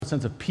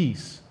sense of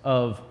peace,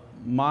 of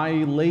my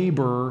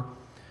labor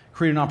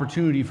create an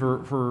opportunity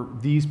for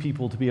these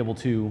people to be able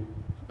to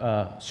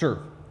serve.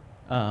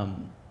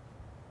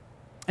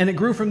 And it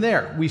grew from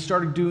there. We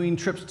started doing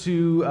trips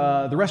to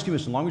the rescue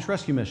mission, Long Beach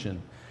Rescue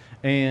Mission,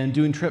 and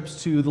doing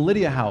trips to the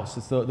Lydia House.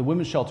 It's the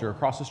women's shelter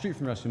across the street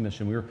from Rescue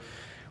Mission.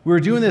 We were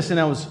doing this, and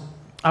I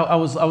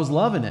was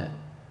loving it.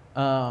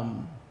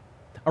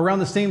 Around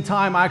the same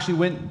time, I actually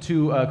went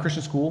to a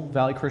Christian school,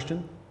 Valley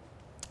Christian,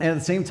 and at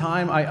the same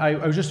time, I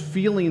was just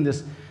feeling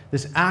this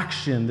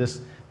action,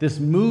 this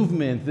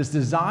movement, this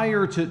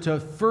desire to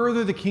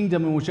further the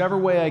kingdom in whichever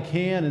way I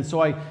can. And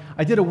so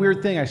I did a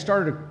weird thing. I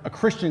started a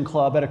Christian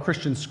club at a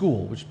Christian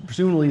school, which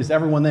presumably is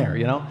everyone there,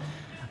 you know.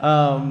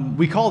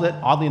 We called it,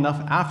 oddly enough,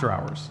 After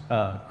Hours,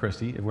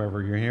 Christy,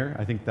 wherever you're here.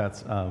 I think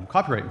that's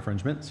copyright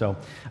infringement. So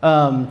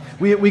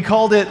we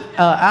called it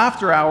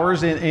After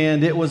Hours,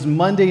 and it was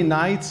Monday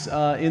nights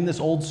in this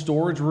old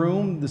storage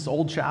room, this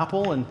old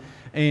chapel,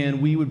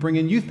 and we would bring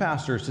in youth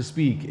pastors to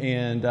speak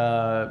and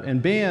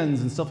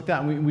bands and stuff like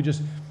that. And we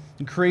just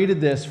created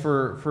this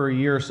for a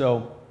year or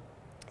so.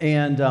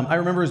 And I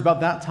remember it was about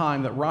that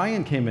time that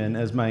Ryan came in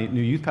as my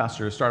new youth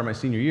pastor, started my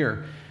senior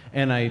year.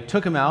 And I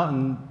took him out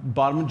and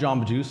bought him a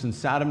Jamba Juice and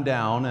sat him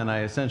down, and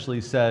I essentially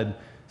said,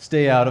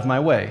 "Stay out of my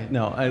way."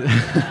 No,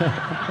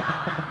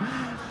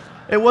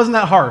 it wasn't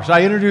that harsh.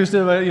 I introduced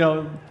him, I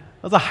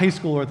was a high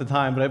schooler at the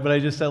time, but I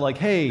just said, like,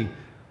 "Hey,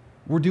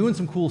 we're doing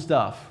some cool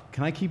stuff.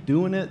 Can I keep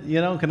doing it?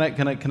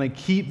 Can I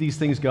keep these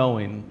things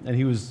going?" And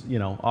he was,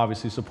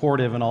 obviously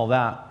supportive and all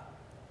that.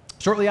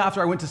 Shortly after,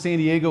 I went to San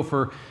Diego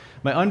for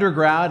my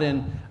undergrad,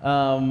 and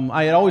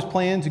I had always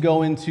planned to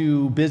go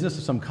into business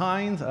of some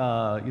kind,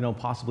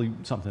 possibly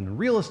something in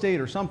real estate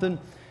or something.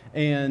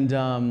 And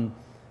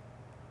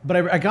but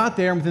I got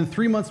there, and within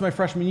 3 months of my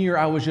freshman year,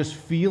 I was just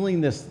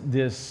feeling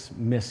this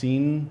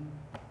missing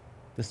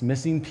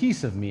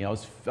piece of me. I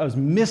was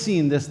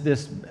missing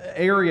this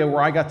area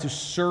where I got to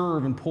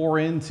serve and pour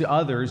into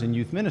others in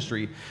youth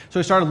ministry. So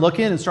I started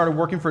looking and started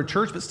working for a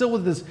church, but still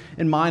with this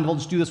in mind, I'll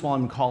just do this while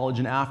I'm in college,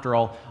 and after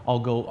I'll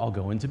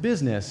go into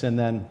business. And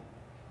then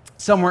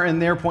somewhere in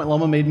there, Point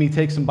Loma made me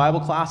take some Bible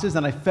classes,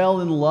 and I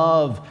fell in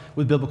love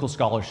with biblical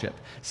scholarship.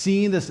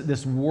 Seeing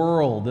this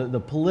world, the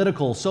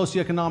political,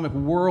 socioeconomic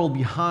world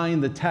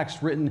behind the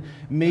text written,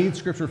 made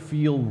Scripture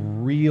feel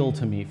real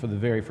to me for the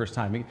very first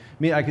time.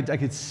 I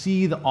could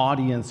see the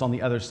audience on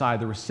the other side,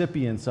 the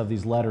recipients of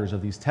these letters,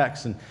 of these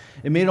texts, and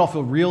it made it all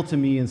feel real to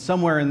me. And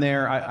somewhere in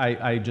there,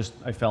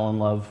 I fell in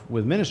love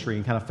with ministry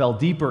and kind of fell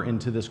deeper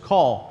into this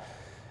call,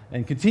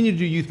 and continued to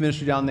do youth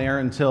ministry down there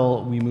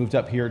until we moved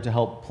up here to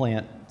help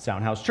plant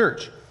Soundhouse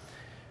Church.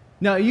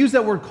 Now, I use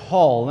that word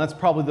call, and that's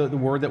probably the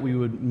word that we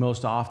would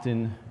most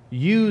often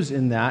use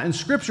in that. And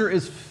Scripture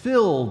is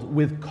filled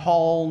with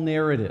call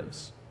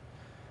narratives.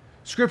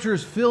 Scripture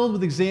is filled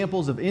with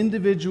examples of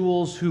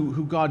individuals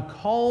who God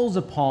calls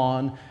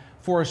upon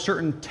for a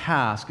certain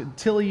task.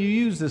 Tilly, you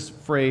use this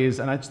phrase,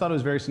 and I just thought it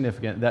was very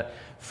significant, that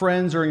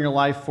friends are in your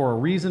life for a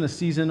reason, a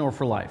season, or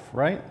for life,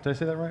 right? Did I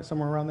say that right?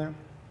 Somewhere around there?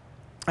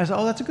 I said,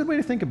 that's a good way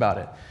to think about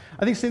it.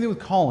 I think same thing with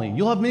calling.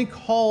 You'll have many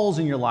calls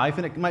in your life,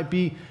 and it might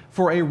be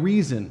for a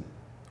reason,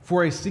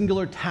 for a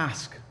singular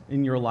task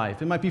in your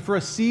life. It might be for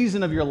a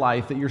season of your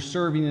life that you're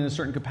serving in a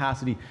certain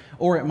capacity,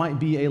 or it might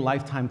be a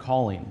lifetime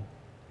calling.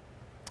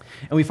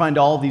 And we find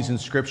all of these in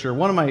Scripture.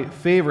 One of my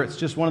favorites,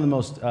 just one of the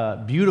most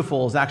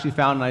beautiful, is actually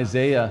found in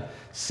Isaiah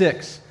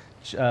 6,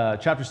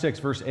 chapter 6,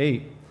 verse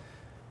 8.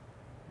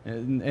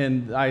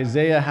 And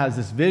Isaiah has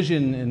this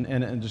vision,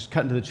 and just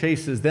cutting to the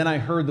chase, says, "Then I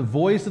heard the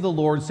voice of the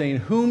Lord saying,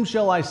 'Whom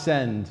shall I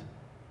send?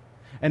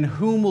 And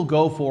whom will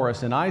go for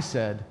us?' And I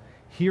said,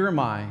 'Here am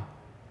I,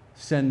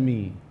 send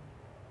me.'"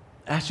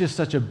 That's just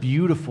such a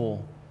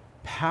beautiful,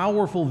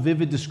 powerful,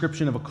 vivid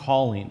description of a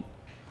calling.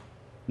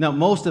 Now,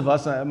 most of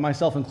us,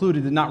 myself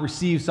included, did not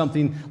receive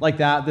something like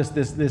that,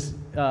 this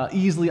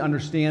easily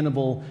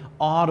understandable,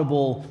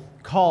 audible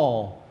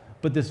call,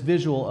 but this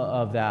visual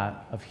of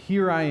that, of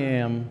 "Here I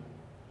am,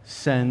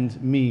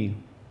 send me."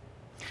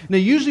 Now,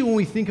 usually when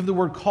we think of the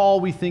word call,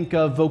 we think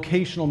of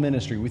vocational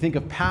ministry. We think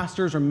of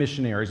pastors or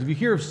missionaries. If you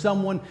hear of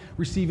someone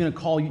receiving a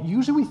call,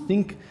 usually we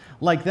think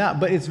like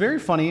that. But it's very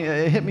funny,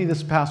 it hit me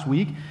this past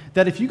week,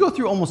 that if you go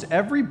through almost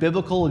every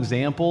biblical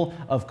example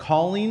of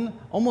calling,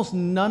 almost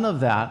none of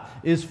that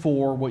is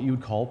for what you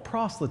would call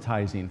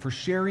proselytizing, for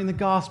sharing the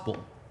gospel,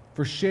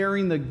 for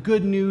sharing the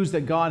good news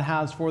that God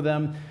has for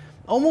them.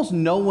 Almost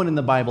no one in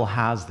the Bible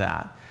has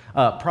that.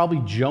 Probably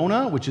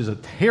Jonah, which is a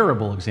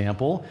terrible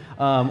example,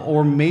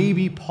 or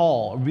maybe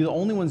Paul would be the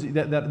only ones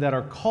that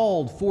are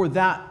called for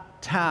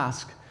that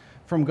task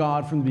from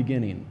God from the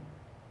beginning.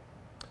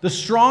 The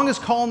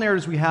strongest call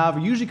narratives we have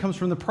usually comes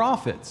from the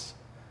prophets.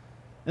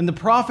 And the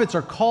prophets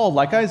are called,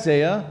 like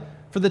Isaiah,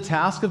 for the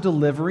task of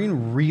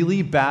delivering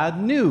really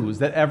bad news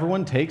that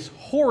everyone takes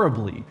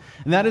horribly.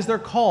 And that is their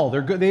call.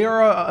 They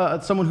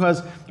are someone who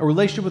has a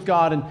relationship with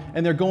God,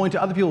 and they're going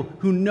to other people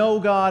who know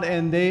God,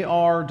 and they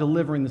are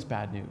delivering this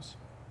bad news.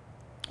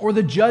 Or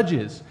the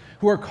judges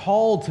who are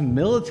called to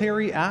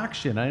military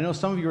action. I know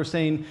some of you are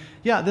saying,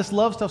 yeah, this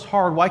love stuff's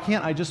hard. Why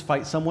can't I just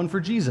fight someone for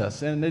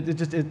Jesus? And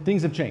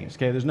things have changed,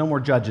 okay? There's no more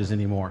judges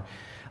anymore.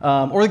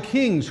 Or the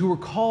kings who were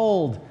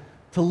called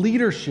to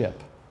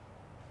leadership.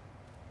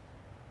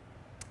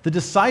 The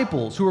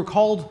disciples who were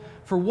called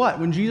for what?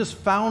 When Jesus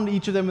found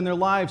each of them in their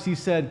lives, he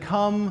said,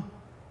 come,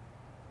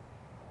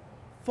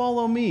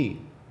 follow me.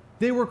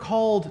 They were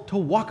called to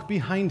walk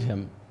behind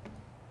him.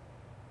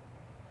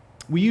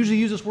 We usually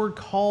use this word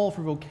call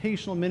for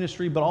vocational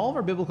ministry, but all of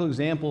our biblical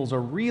examples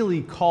are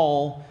really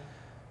call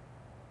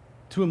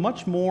to a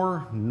much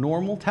more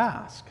normal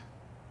task,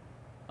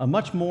 a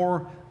much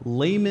more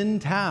layman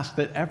task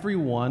that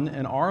everyone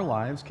in our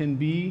lives can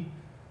be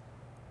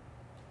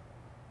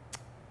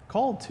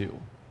called to.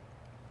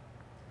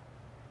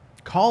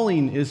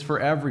 Calling is for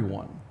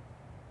everyone.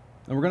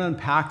 And we're going to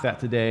unpack that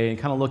today and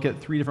kind of look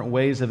at three different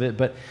ways of it,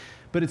 but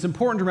it's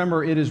important to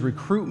remember it is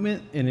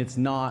recruitment and it's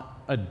not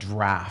a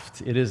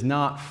draft. It is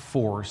not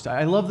forced.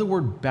 I love the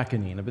word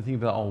beckoning. I've been thinking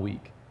about that all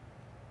week.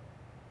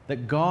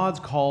 That God's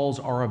calls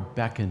are a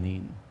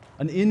beckoning,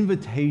 an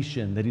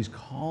invitation that he's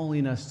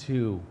calling us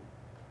to,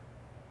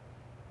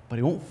 but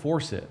he won't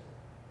force it.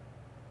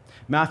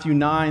 Matthew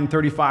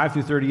 9:35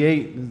 through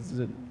 38 is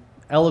an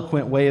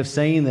eloquent way of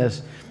saying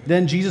this.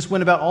 Then Jesus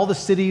went about all the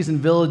cities and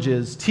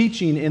villages,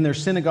 teaching in their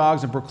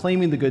synagogues and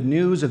proclaiming the good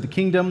news of the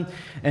kingdom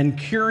and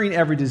curing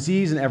every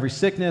disease and every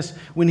sickness.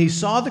 When he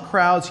saw the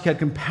crowds, he had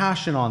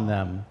compassion on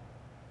them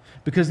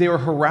because they were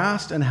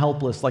harassed and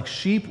helpless, like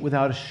sheep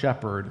without a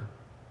shepherd.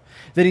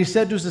 Then he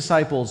said to his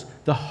disciples,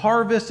 the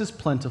harvest is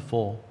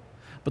plentiful,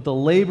 but the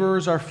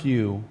laborers are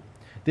few.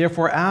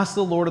 Therefore, ask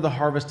the Lord of the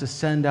harvest to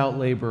send out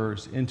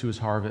laborers into his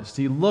harvest.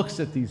 He looks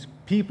at these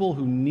people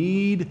who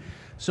need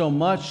so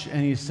much,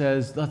 and he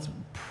says, let's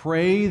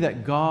pray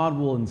that God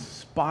will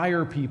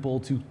inspire people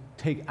to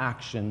take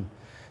action,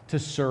 to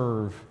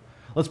serve.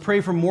 Let's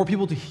pray for more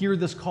people to hear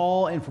this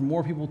call and for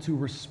more people to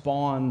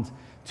respond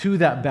to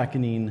that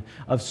beckoning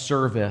of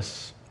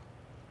service.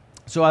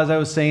 So as I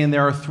was saying,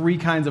 there are three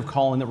kinds of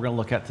calling that we're going to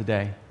look at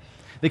today.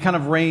 They kind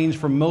of range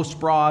from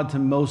most broad to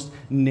most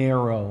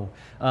narrow.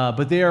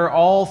 But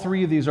all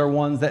three of these are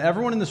ones that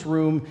everyone in this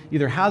room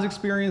either has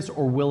experienced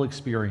or will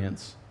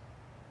experience.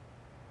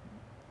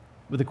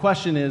 But the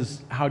question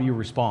is, how do you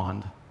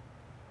respond?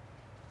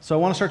 So I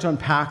want to start to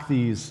unpack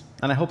these,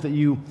 and I hope that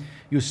you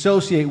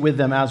associate with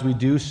them as we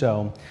do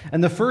so.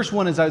 And the first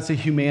one is, I would say,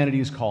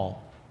 humanity's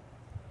call.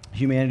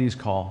 Humanity's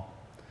call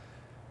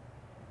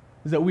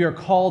is that we are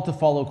called to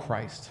follow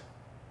Christ.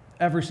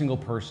 Every single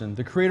person.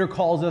 The Creator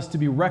calls us to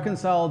be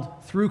reconciled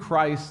through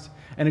Christ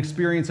and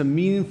experience a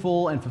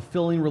meaningful and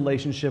fulfilling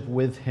relationship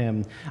with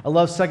him. I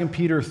love 2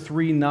 Peter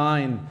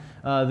 3:9.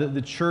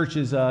 The church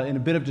is in a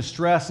bit of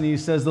distress, and he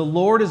says, the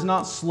Lord is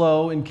not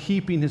slow in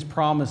keeping his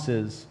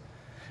promises,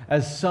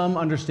 as some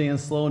understand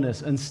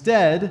slowness.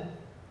 Instead,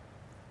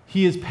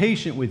 he is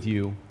patient with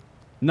you,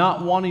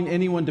 not wanting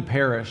anyone to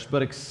perish,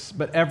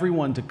 but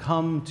everyone to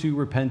come to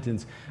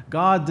repentance.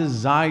 God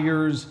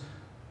desires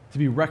to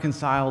be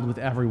reconciled with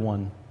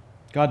everyone.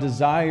 God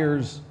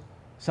desires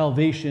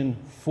salvation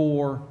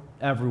for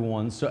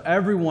everyone. So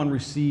everyone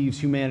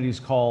receives humanity's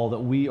call, that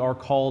we are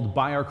called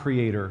by our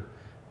Creator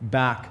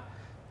back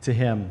to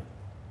him.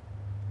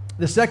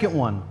 The second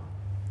one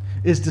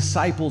is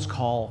disciples'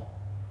 call.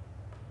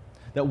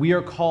 That we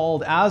are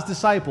called as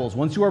disciples.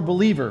 Once you are a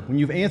believer, when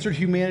you've answered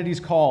humanity's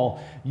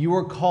call, you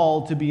are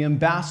called to be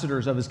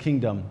ambassadors of his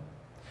kingdom,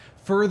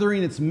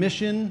 furthering its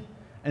mission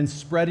and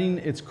spreading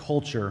its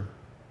culture.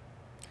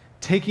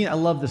 I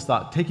love this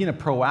thought, taking a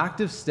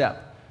proactive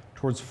step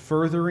towards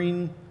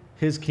furthering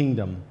his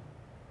kingdom.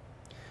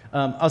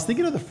 I was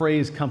thinking of the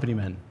phrase company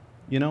men.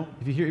 You know,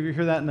 if you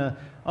hear that in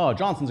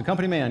Johnson's a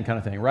company man kind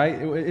of thing, right?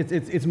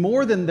 It's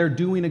more than they're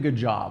doing a good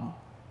job.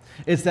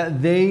 It's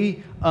that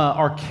they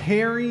are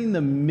carrying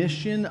the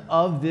mission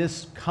of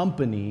this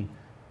company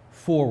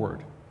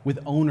forward with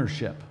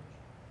ownership.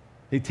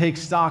 They take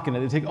stock in it.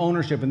 They take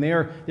ownership, and they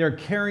are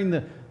carrying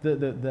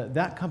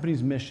that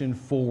company's mission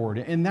forward.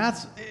 And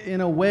that's,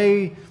 in a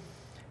way,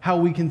 how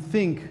we can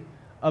think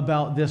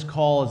about this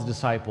call as a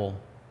disciple.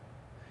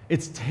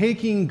 It's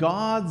taking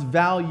God's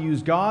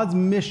values, God's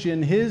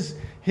mission, his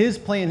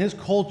plan, his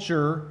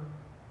culture,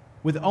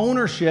 with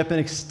ownership and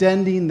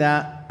extending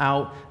that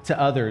out to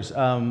others.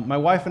 My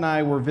wife and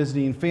I were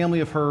visiting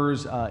family of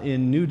hers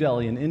in New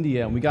Delhi in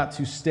India, and we got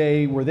to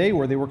stay where they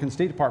were. They work in the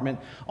State Department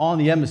on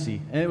the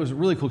embassy, and it was a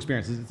really cool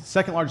experience. It's the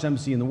second largest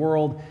embassy in the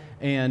world,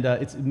 and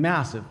it's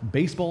massive.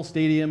 Baseball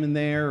stadium in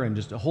there, and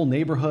just whole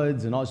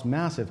neighborhoods, and all this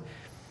massive.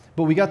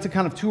 But we got to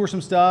kind of tour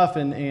some stuff,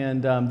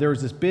 and there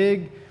was this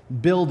big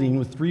building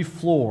with 3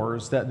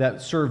 floors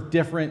that served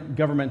different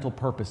governmental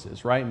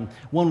purposes, right? And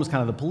one was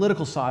kind of the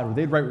political side, where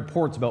they'd write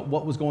reports about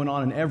what was going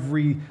on in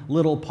every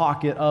little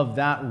pocket of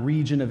that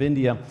region of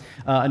India.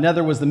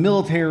 Another was the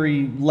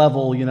military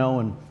level, you know,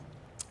 and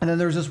then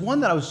there was this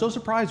one that I was so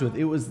surprised with.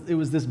 It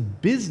was this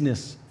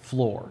business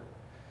floor.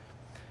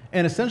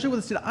 And essentially what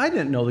it said, I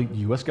didn't know the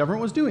U.S.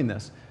 government was doing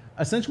this.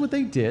 Essentially what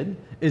they did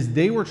is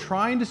they were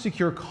trying to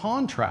secure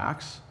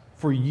contracts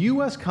for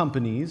U.S.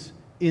 companies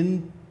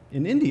in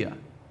India.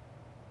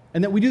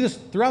 And that we do this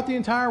throughout the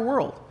entire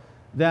world.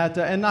 That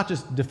and not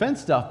just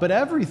defense stuff, but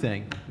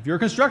everything. If you're a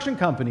construction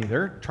company,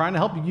 they're trying to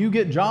help you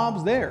get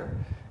jobs there.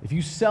 If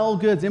you sell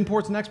goods,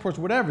 imports and exports,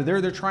 whatever,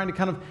 they're trying to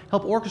kind of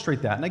help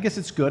orchestrate that. And I guess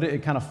it's good.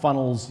 It kind of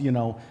funnels,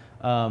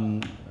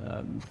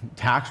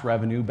 tax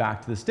revenue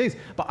back to the States.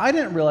 But I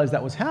didn't realize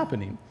that was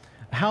happening,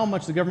 how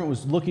much the government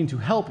was looking to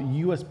help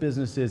U.S.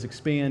 businesses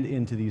expand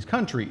into these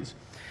countries.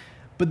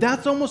 But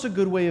that's almost a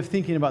good way of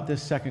thinking about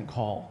this second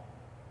call.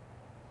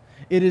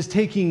 It is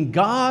taking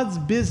God's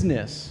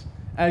business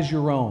as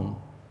your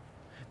own,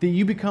 that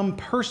you become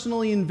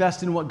personally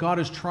invested in what God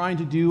is trying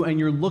to do, and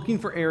you're looking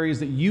for areas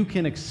that you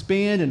can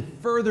expand and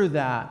further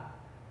that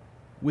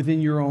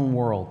within your own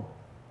world.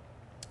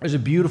 There's a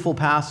beautiful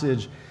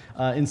passage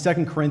in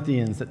 2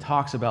 Corinthians that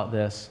talks about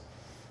this.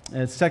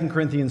 And it's 2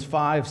 Corinthians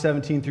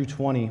 5:17 through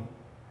 20. It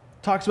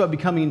talks about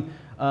becoming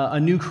a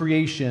new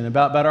creation,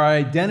 about our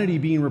identity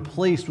being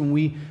replaced when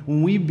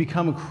we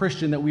become a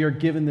Christian, that we are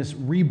given this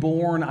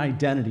reborn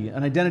identity,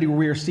 an identity where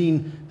we are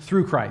seen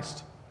through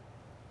Christ.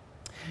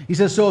 He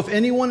says, so if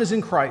anyone is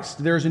in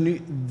Christ, there is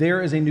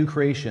a new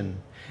creation.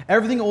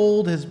 Everything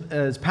old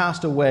has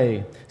passed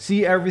away.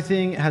 See,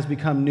 everything has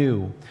become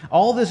new.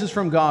 All this is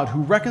from God,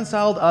 who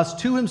reconciled us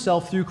to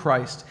himself through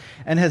Christ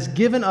and has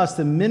given us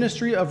the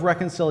ministry of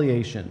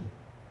reconciliation.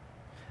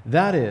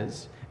 That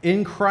is,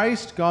 in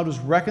Christ, God was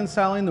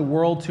reconciling the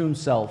world to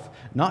himself,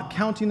 not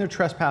counting their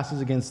trespasses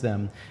against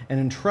them, and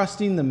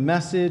entrusting the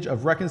message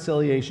of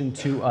reconciliation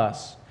to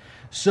us.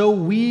 So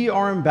we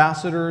are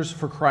ambassadors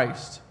for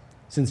Christ.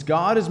 Since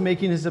God is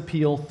making his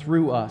appeal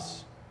through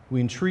us, we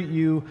entreat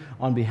you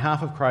on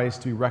behalf of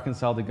Christ to be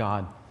reconciled to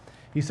God.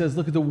 He says,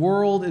 look, the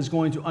world is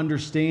going to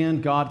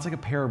understand God. It's like a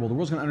parable. The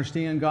world's going to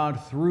understand God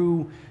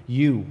through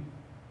you.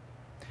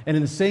 And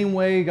in the same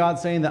way,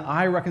 God's saying that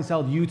I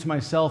reconciled you to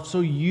myself so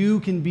you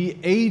can be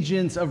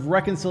agents of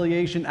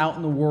reconciliation out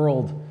in the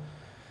world,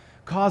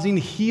 causing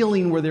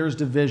healing where there's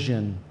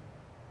division,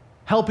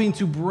 helping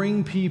to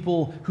bring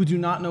people who do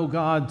not know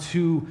God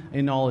to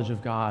a knowledge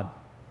of God,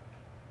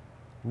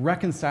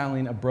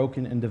 reconciling a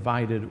broken and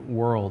divided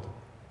world.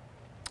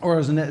 Or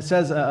as it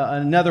says,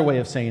 another way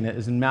of saying it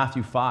is in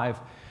Matthew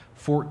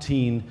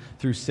 5:14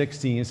 through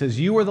 16. It says,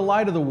 you are the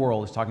light of the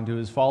world. He's talking to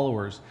his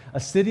followers. A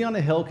city on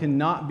a hill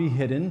cannot be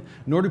hidden,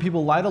 nor do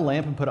people light a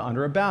lamp and put it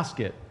under a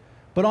basket,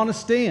 but on a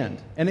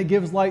stand, and it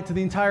gives light to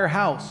the entire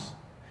house.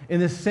 In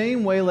the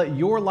same way, let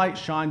your light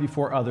shine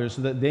before others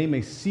so that they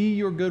may see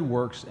your good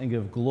works and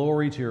give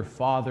glory to your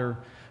Father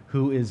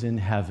who is in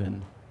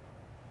heaven.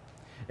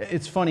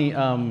 It's funny,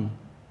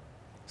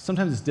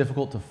 sometimes it's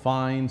difficult to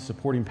find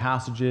supporting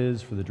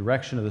passages for the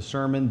direction of the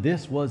sermon.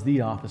 This was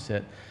the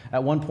opposite.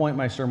 At one point,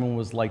 my sermon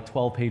was like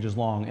 12 pages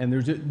long, and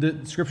the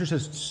Scripture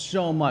says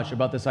so much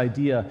about this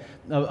idea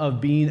of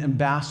being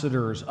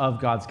ambassadors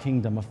of God's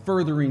kingdom, of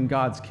furthering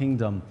God's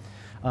kingdom.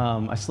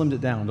 I slimmed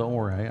it down, don't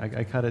worry,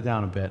 I cut it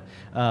down a bit.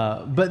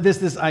 But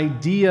this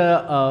idea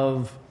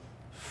of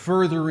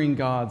furthering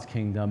God's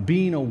kingdom,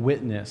 being a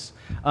witness.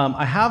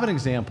 I have an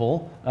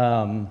example.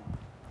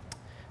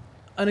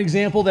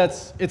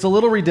 It's a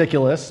little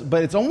ridiculous,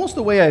 but it's almost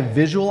the way I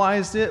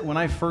visualized it when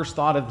I first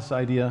thought of this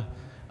idea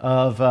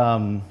of,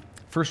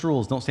 first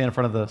rule is don't stand in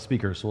front of the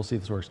speakers, so we'll see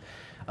if this works,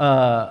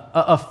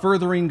 of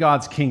furthering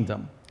God's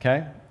kingdom,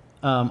 okay?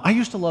 I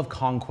used to love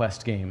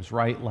conquest games,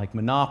 right? Like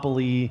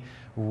Monopoly,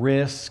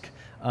 Risk.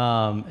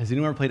 Has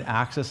anyone ever played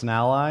Axis and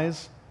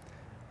Allies?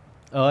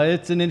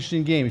 It's an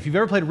interesting game. If you've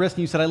ever played Risk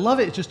and you said, I love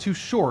it, it's just too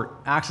short,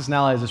 Axis and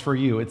Allies is for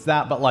you. It's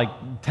that, but like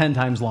 10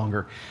 times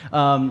longer.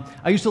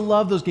 I used to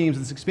love those games,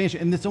 this expansion,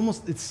 and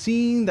it's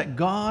seeing that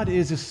God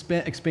is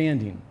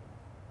expanding,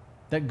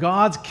 that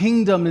God's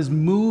kingdom is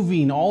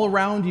moving all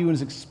around you and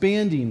is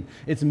expanding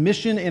its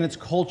mission and its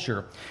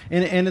culture.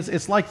 And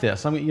it's like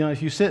this. I mean,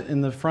 if you sit in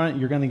the front,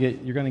 you're gonna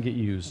get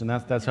used, and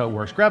that's how it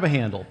works. Grab a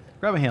handle,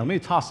 maybe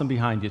toss them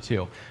behind you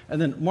too.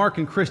 And then Mark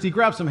and Christy,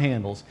 grab some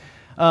handles.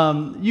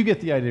 You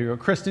get the idea.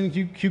 Kristen,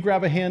 can you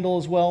grab a handle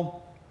as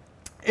well?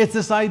 It's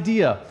this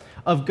idea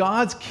of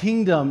God's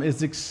kingdom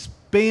is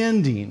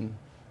expanding,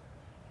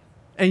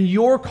 and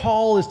your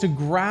call is to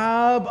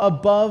grab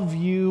above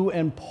you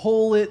and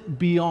pull it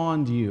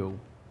beyond you.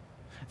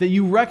 That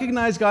you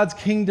recognize God's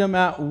kingdom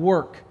at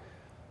work,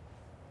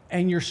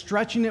 and you're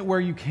stretching it where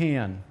you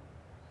can.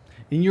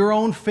 In your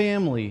own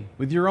family,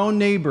 with your own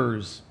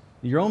neighbors,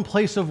 your own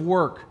place of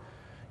work,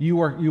 you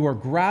are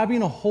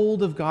grabbing a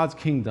hold of God's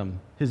kingdom,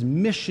 his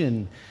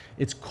mission,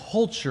 its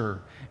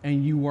culture,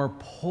 and you are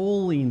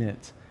pulling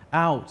it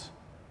out,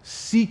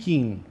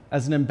 seeking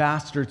as an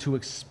ambassador to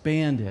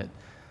expand it.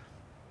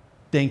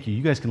 Thank you.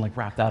 You guys can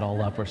wrap that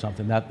all up or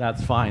something.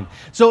 That's fine.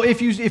 So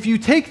if you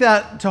take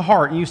that to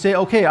heart and you say,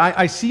 okay,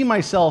 I see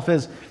myself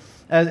as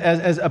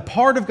a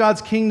part of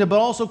God's kingdom, but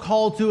also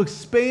called to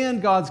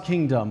expand God's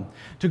kingdom,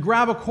 to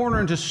grab a corner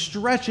and to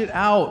stretch it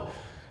out.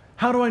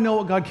 How do I know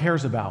what God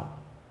cares about?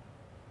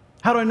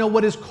 How do I know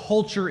what his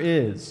culture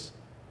is?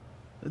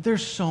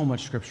 There's so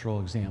much scriptural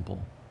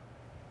example.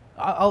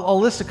 I'll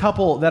list a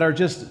couple that are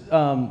just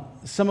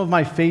some of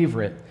my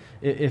favorite,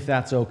 if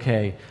that's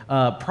okay.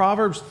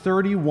 Proverbs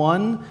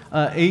 31,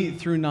 8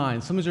 through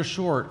 9. Some of these are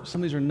short,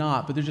 some of these are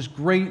not, but they're just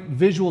great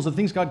visuals of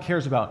things God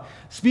cares about.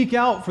 Speak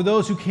out for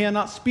those who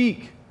cannot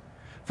speak,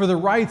 for the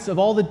rights of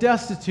all the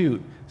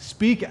destitute.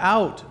 Speak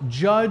out,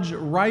 judge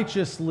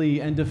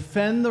righteously, and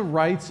defend the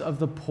rights of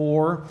the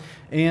poor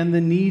and the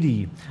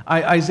needy.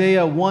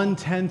 Isaiah 1,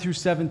 10 through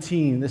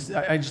 17.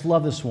 I just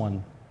love this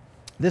one.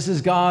 This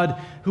is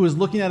God who is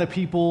looking at a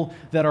people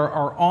that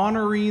are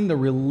honoring the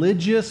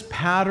religious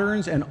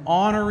patterns and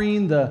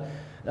honoring the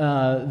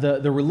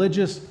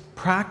religious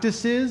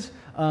practices,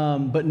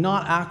 but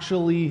not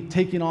actually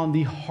taking on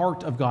the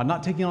heart of God,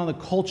 not taking on the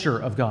culture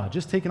of God,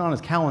 just taking on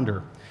his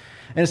calendar.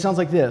 And it sounds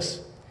like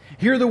this.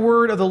 Hear the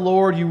word of the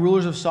Lord, you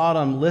rulers of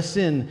Sodom.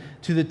 Listen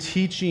to the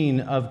teaching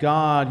of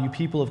God, you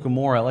people of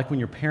Gomorrah. I like when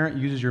your parent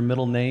uses your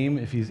middle name.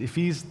 If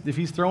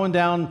he's throwing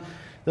down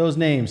those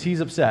names, he's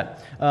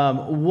upset.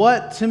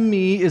 What to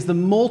me is the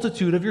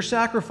multitude of your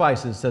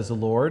sacrifices, says the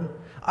Lord.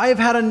 I have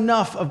had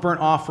enough of burnt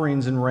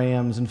offerings and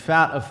rams and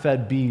fat of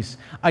fed beasts.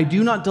 I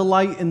do not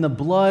delight in the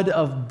blood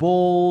of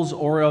bulls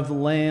or of the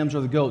lambs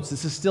or the goats.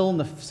 This is still in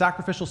the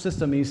sacrificial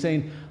system. And he's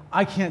saying,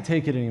 I can't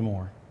take it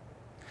anymore.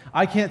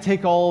 I can't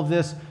take all of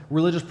this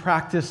religious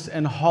practice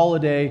and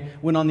holiday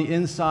when on the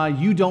inside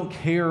you don't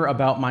care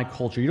about my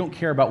culture. You don't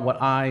care about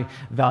what I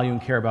value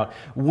and care about.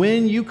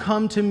 When you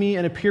come to me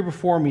and appear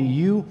before me,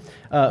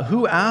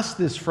 who asked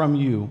this from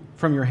you,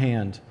 from your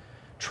hand?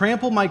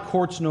 Trample my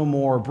courts no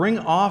more. Bringing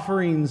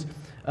offerings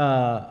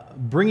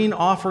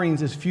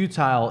is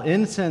futile.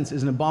 Incense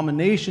is an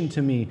abomination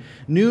to me.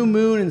 New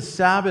moon and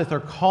Sabbath are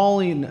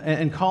calling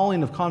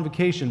of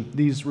convocation,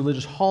 these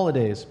religious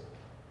holidays.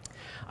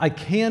 I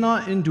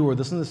cannot endure,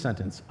 listen to the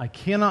sentence, I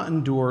cannot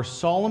endure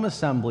solemn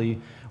assembly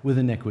with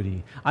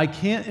iniquity. I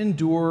can't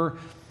endure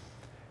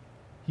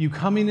you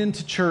coming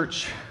into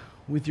church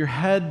with your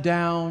head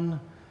down.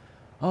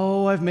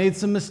 Oh, I've made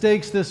some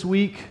mistakes this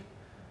week.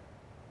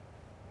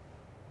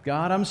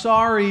 God, I'm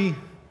sorry,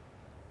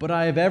 but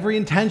I have every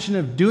intention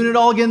of doing it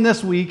all again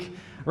this week.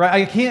 Right?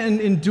 I can't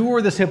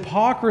endure this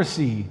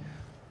hypocrisy.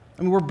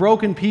 I mean, we're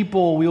broken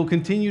people. We will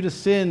continue to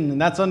sin,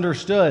 and that's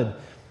understood.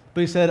 But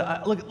he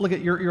said, look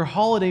at your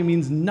holiday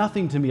means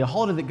nothing to me. A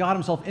holiday that God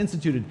himself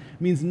instituted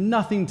means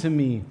nothing to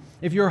me.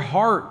 If your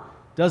heart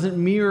doesn't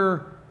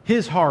mirror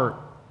his heart,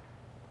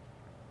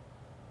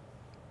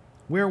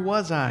 where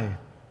was I?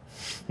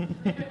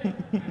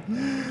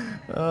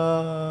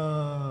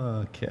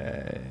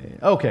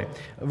 Okay.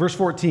 Verse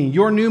 14.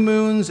 Your new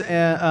moons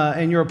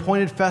and your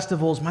appointed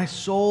festivals, my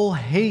soul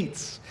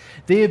hates.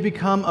 They have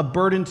become a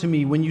burden to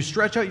me. When you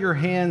stretch out your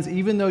hands,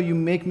 even though you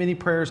make many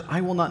prayers, I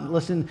will not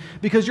listen,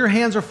 because your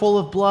hands are full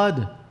of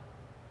blood.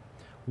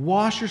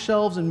 Wash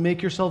yourselves and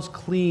make yourselves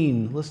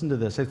clean. Listen to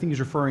this. I think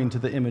he's referring to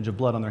the image of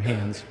blood on their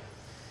hands.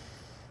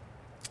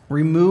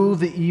 Remove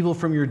the evil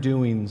from your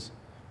doings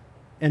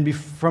and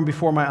from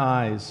before my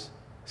eyes.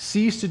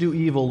 Cease to do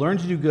evil. Learn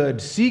to do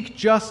good. Seek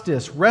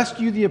justice.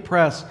 Rescue the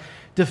oppressed.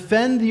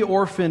 Defend the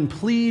orphan.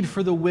 Plead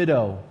for the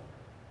widow.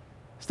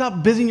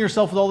 Stop busying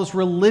yourself with all this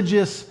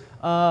religious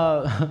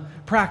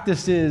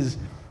practices.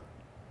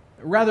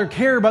 Rather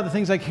care about the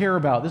things I care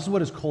about. This is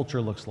what his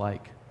culture looks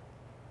like.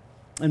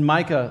 In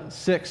Micah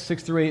 6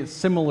 through 8, it's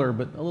similar,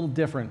 but a little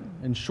different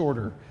and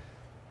shorter.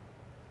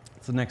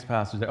 It's the next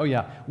passage there. Oh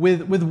yeah.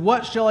 With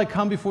what shall I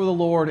come before the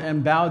Lord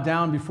and bow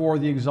down before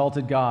the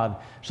exalted God?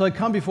 Shall I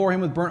come before him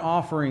with burnt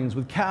offerings,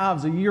 with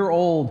calves a year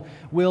old?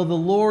 Will the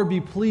Lord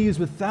be pleased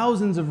with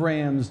thousands of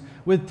rams,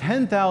 with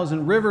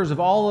 10,000 rivers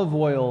of olive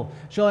oil?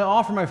 Shall I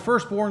offer my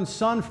firstborn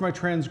son for my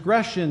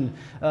transgression,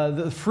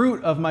 the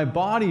fruit of my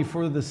body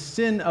for the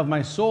sin of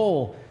my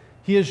soul?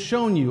 He has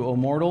shown you, O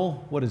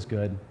mortal, what is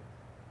good.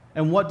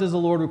 And what does the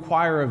Lord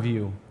require of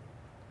you?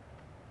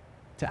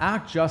 To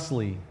act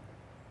justly,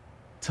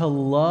 to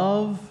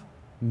love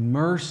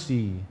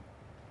mercy.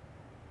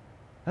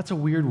 That's a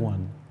weird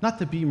one. Not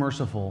to be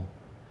merciful,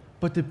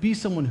 but to be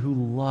someone who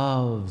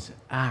loves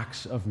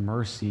acts of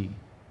mercy.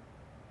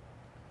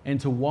 And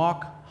to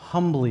walk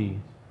humbly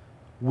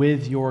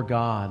with your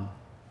God.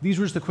 These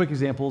were just the quick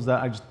examples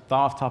that I just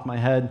thought off the top of my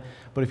head.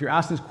 But if you're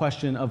asking this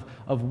question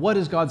of what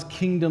does God's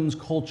kingdom's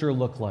culture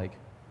look like?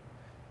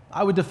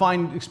 I would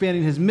define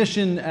expanding his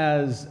mission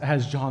as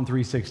John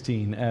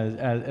 3:16,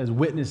 as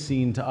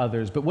witnessing to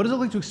others. But what does it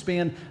look like to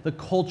expand the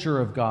culture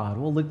of God?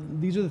 Well,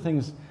 these are the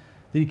things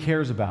that he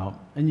cares about,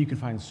 and you can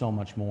find so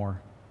much more.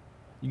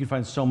 You can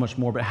find so much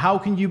more. But how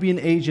can you be an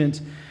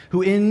agent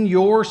who in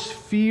your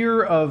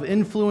sphere of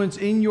influence,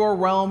 in your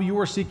realm, you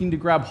are seeking to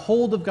grab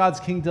hold of God's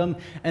kingdom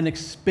and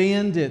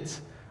expand it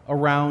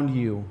around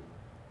you?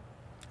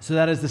 So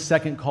that is the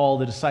second call,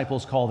 the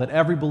disciples' call, that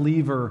every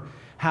believer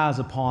has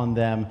upon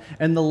them.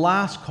 And the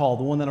last call,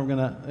 the one that I'm going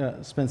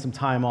to spend some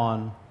time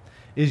on,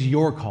 is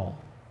your call.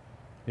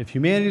 We have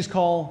humanity's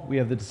call, we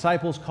have the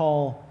disciples'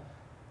 call,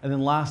 and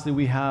then lastly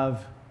we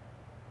have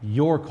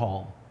your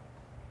call.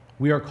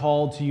 We are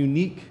called to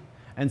unique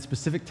and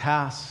specific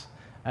tasks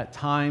at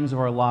times of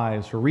our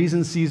lives, for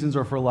reasons, seasons,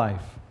 or for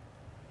life.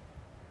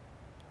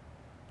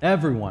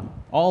 everyone,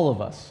 all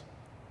of us,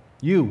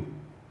 you,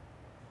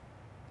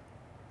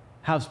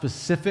 have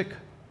specific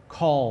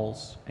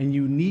calls and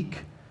unique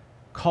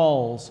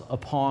calls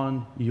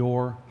upon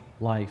your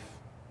life.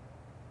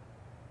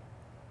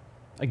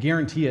 I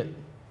guarantee it.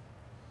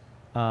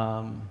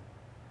 And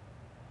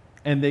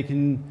they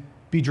can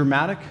be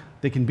dramatic.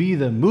 They can be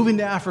the moving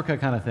to Africa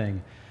kind of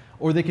thing,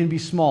 or they can be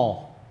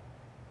small.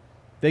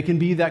 They can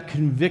be that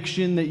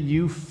conviction that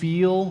you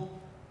feel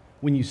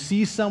when you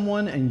see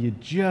someone and you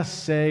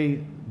just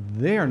say,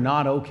 they're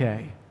not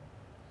okay,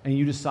 and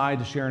you decide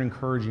to share an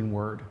encouraging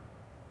word.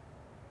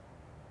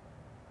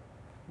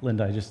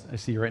 Linda, I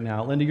see you right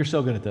now. Linda, you're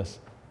so good at this.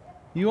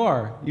 You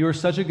are. You are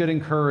such a good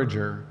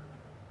encourager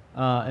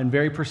and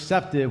very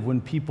perceptive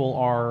when people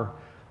are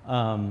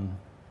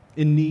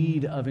in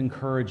need of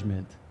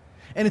encouragement.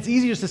 And it's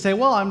easy just to say,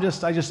 well,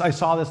 I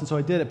saw this and so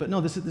I did it. But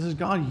no, this is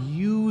God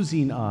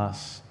using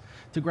us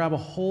to grab a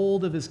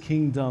hold of his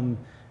kingdom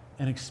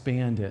and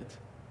expand it,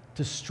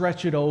 to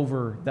stretch it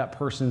over that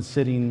person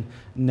sitting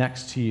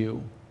next to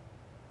you.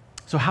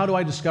 So how do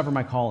I discover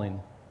my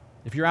calling?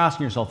 If you're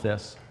asking yourself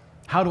this,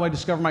 how do I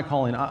discover my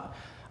calling? I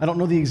don't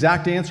know the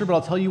exact answer, but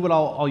I'll tell you what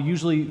I'll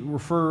usually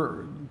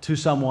refer to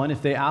someone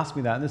if they ask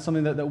me that. And it's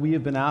something that we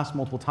have been asked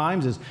multiple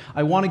times is,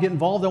 I want to get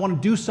involved. I want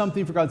to do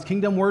something for God's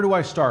kingdom. Where do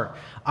I start?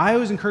 I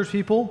always encourage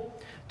people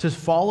to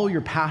follow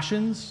your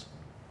passions,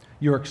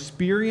 your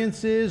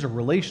experiences or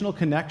relational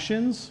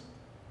connections,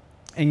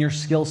 and your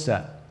skill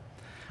set.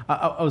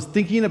 I was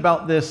thinking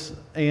about this,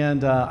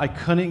 and I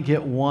couldn't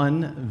get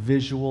one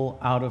visual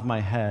out of my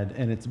head,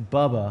 and it's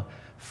Bubba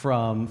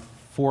from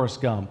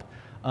Forrest Gump,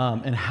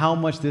 and how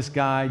much this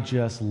guy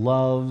just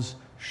loves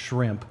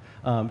shrimp.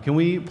 Can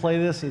we play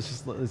this?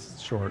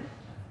 It's short.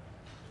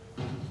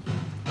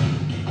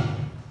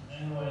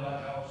 Anyway, like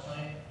I was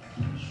saying,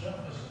 shrimp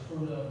is the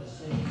fruit of the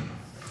sea.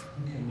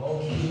 You can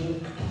boil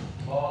it,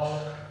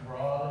 boil it,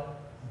 broil it,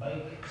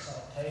 bake it,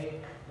 saute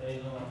it.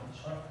 There's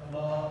shrimp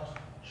kebabs,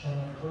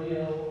 shrimp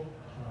creole,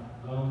 shrimp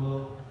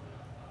gumbo,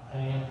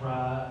 pan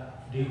fried,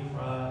 deep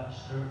fried,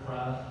 stir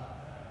fried.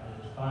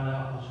 There's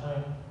pineapple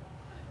shrimp,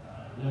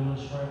 lemon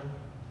shrimp,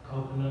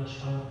 coconut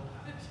shrimp,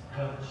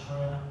 pepper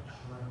shrimp,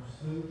 shrimp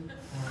soup,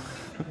 shrimp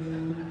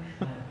stew,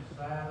 shrimp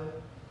salad,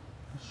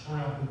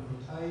 shrimp and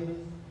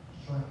potatoes,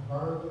 shrimp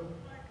burger,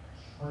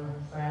 shrimp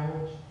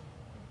sandwich.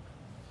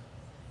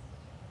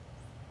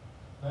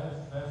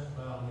 That's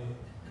about it.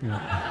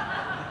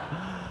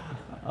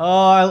 Oh,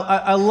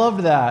 I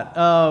loved that.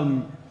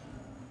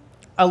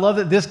 I love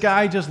that this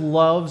guy just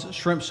loves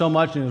shrimp so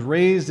much and was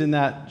raised in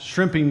that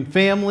shrimping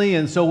family,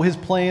 and so his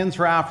plans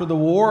for after the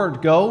war are to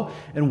go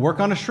and work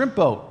on a shrimp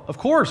boat. Of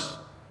course.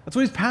 That's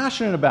what he's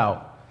passionate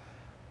about.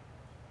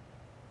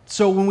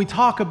 So when we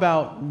talk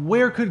about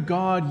where could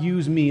God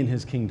use me in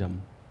his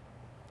kingdom,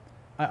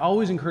 I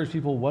always encourage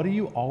people, what are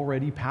you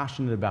already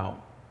passionate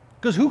about?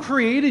 Because who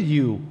created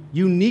you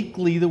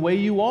uniquely the way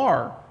you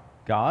are?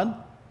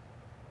 God.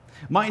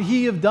 Might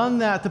he have done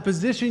that to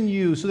position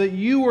you so that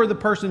you are the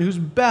person who's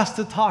best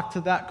to talk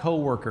to that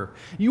coworker?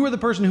 You are the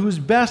person who's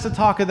best to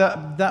talk to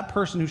that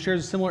person who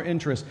shares a similar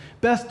interest,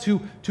 best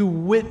to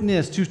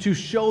witness, to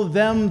show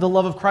them the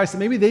love of Christ that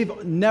maybe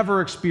they've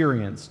never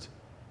experienced.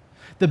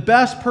 The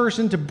best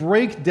person to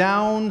break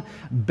down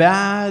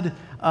bad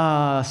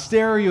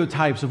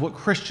stereotypes of what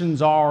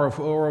Christians are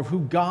or of who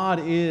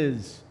God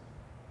is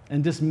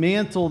and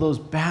dismantle those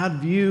bad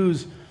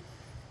views.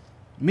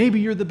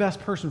 Maybe you're the best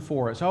person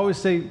for it. So I always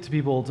say to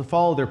people to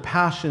follow their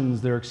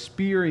passions, their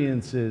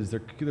experiences,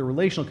 their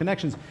relational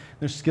connections,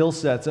 their skill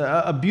sets.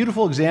 A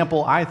beautiful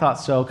example, I thought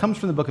so, comes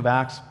from the book of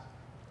Acts.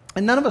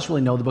 And none of us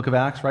really know the book of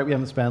Acts, right? We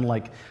haven't spent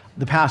like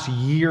the past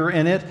year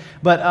in it.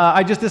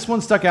 But this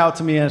one stuck out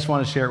to me, and I just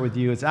want to share it with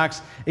you. It's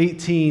Acts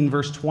 18,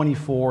 verse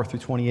 24 through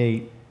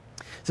 28. It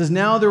says,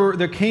 Now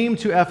there came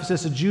to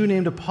Ephesus a Jew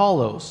named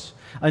Apollos,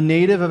 a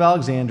native of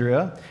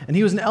Alexandria, and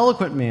he was an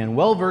eloquent man,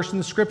 well versed in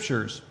the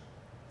scriptures.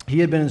 He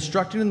had been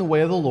instructed in the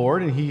way of the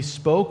Lord, and he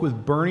spoke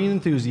with burning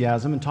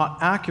enthusiasm and taught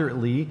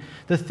accurately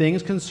the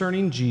things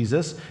concerning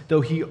Jesus,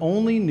 though he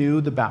only knew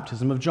the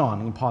baptism of John.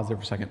 I'm going to pause there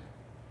for a second.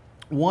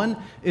 One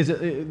is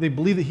they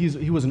believe that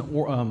he was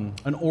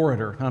an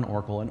orator, not an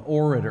oracle, an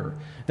orator.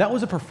 That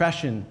was a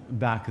profession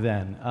back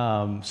then.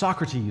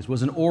 Socrates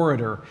was an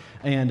orator,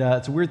 and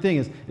it's a weird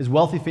thing is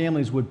wealthy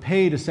families would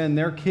pay to send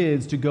their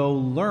kids to go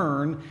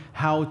learn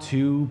how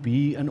to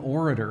be an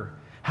orator,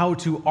 how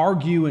to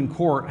argue in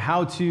court,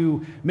 how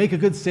to make a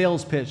good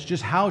sales pitch,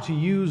 just how to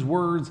use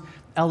words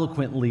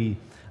eloquently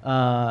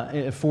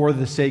for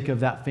the sake of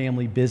that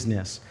family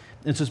business.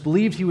 And so it's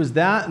believed he was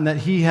that, and that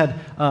he had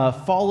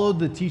followed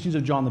the teachings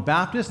of John the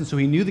Baptist, and so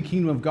he knew the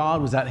kingdom of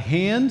God was at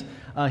hand.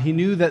 He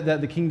knew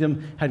that the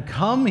kingdom had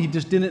come. He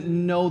just didn't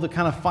know the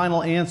kind of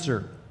final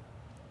answer.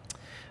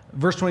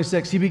 Verse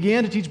 26, he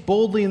began to teach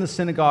boldly in the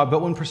synagogue,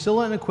 but when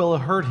Priscilla and Aquila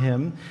heard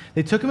him,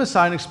 they took him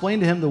aside and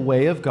explained to him the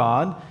way of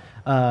God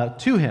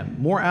to him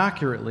more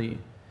accurately.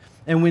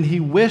 And when he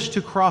wished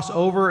to cross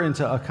over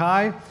into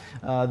Achaia,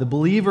 the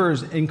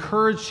believers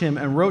encouraged him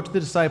and wrote to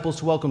the disciples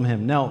to welcome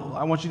him. Now,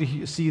 I want you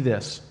to see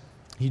this.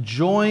 He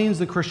joins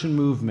the Christian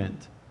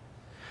movement.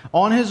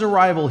 On his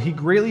arrival, he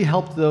greatly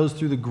helped those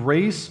through the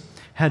grace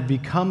had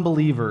become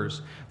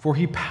believers, for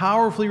he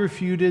powerfully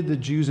refuted the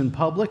Jews in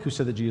public who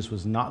said that Jesus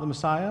was not the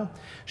Messiah,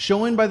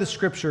 showing by the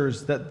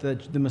scriptures that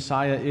the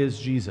Messiah is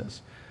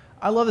Jesus.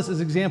 I love this as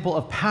an example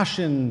of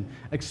passion,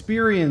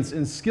 experience,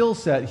 and skill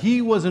set.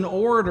 He was an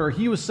orator.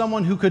 He was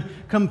someone who could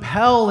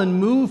compel and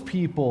move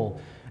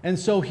people. And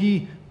so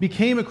he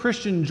became a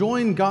Christian,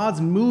 joined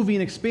God's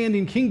moving,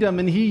 expanding kingdom,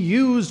 and he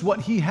used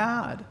what he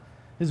had,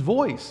 his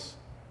voice.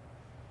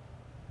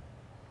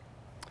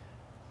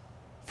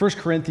 1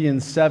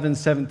 Corinthians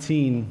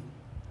 7:17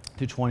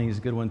 to 20 is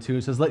a good one too.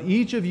 It says, "Let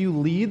each of you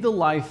lead the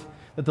life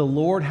that the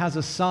Lord has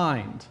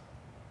assigned."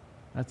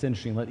 That's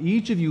interesting. "Let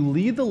each of you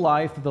lead the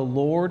life that the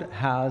Lord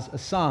has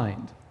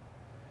assigned,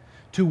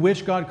 to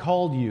which God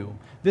called you.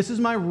 This is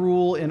my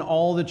rule in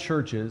all the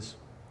churches.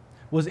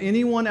 Was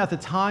anyone at the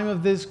time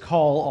of this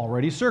call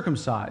already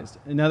circumcised?"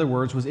 In other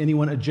words, was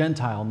anyone a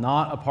Gentile,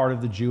 not a part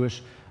of the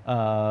Jewish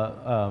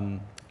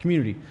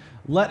community?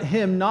 "Let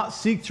him not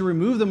seek to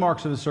remove the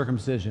marks of his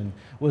circumcision.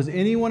 Was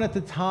anyone at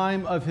the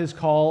time of his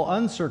call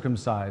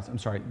uncircumcised?" I'm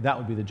sorry, that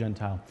would be the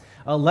Gentile.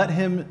 "Let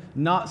him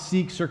not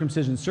seek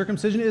circumcision.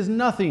 Circumcision is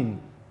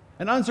nothing,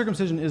 and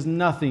uncircumcision is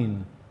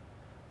nothing.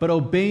 But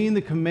obeying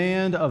the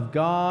command of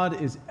God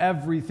is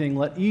everything.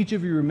 Let each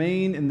of you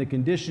remain in the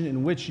condition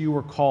in which you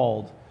were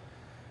called."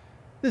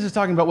 This is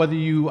talking about whether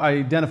you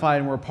identify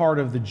and were a part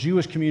of the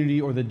Jewish community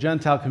or the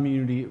Gentile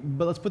community,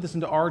 but let's put this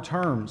into our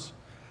terms.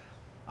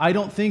 I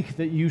don't think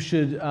that you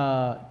should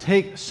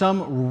take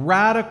some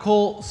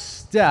radical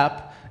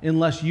step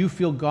unless you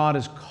feel God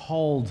has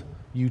called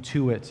you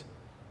to it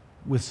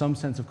with some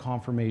sense of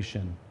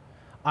confirmation.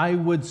 I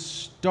would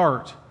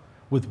start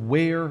with,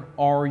 where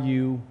are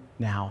you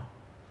now?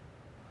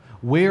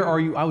 Where are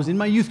you? I was in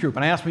my youth group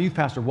and I asked my youth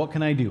pastor, what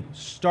can I do?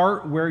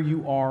 Start where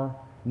you are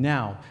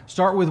now.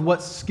 Start with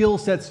what skill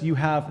sets you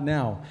have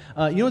now.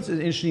 You know what's an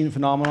interesting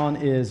phenomenon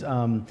is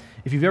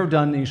if you've ever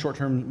done any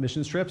short-term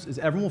mission trips, is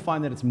everyone will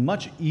find that it's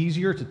much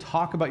easier to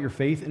talk about your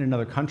faith in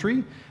another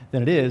country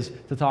than it is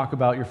to talk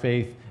about your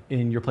faith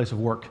in your place of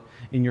work,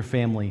 in your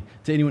family,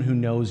 to anyone who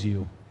knows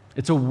you.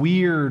 It's a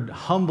weird,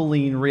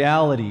 humbling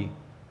reality,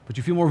 but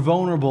you feel more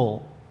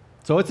vulnerable.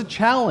 So it's a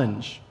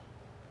challenge.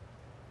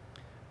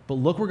 But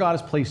look where God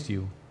has placed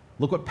you.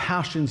 Look what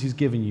passions he's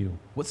given you,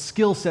 what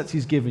skill sets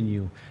he's given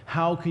you.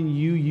 How can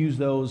you use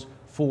those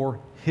for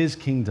his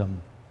kingdom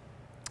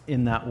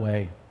in that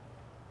way?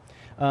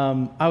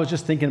 I was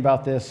just thinking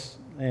about this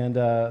and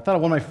thought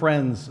of one of my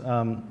friends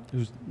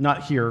who's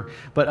not here,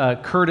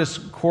 but Curtis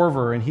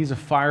Corver, and he's a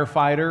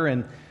firefighter,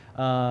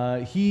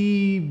 and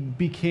he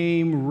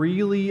became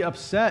really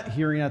upset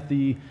hearing at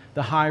the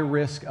high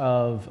risk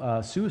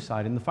of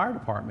suicide in the fire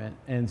department.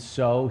 And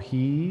so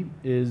he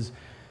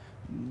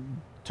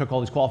took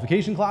all these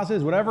qualification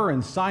classes, whatever,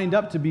 and signed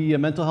up to be a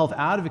mental health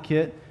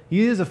advocate.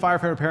 He is a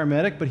firefighter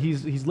paramedic, but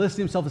he's listed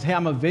himself as, hey,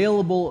 I'm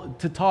available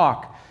to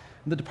talk.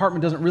 The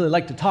department doesn't really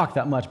like to talk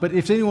that much, but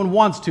if anyone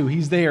wants to,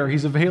 he's there,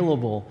 he's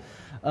available.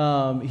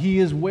 He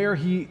is where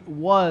he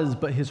was,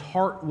 but his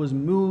heart was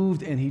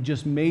moved and he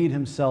just made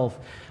himself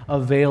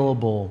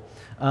available.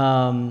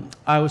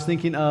 I was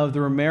thinking of the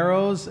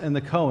Romeros and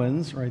the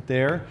Cohens right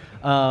there.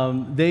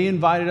 They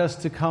invited us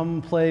to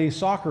come play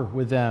soccer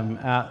with them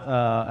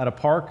at a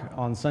park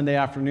on Sunday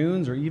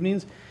afternoons or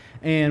evenings.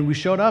 And we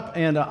showed up,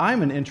 and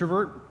I'm an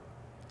introvert,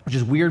 which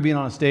is weird being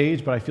on a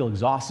stage, but I feel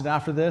exhausted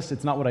after this.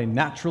 It's not what I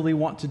naturally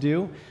want to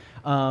do.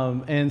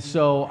 And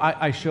so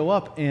I show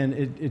up, and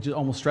it just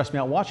almost stressed me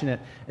out watching it,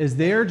 as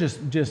they're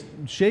just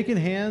shaking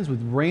hands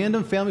with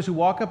random families who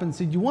walk up and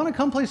say, "Do you want to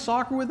come play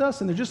soccer with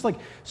us?" And they're just like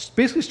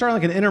basically starting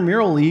like an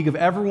intramural league of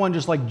everyone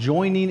just like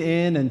joining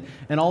in,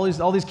 and all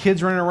these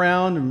kids running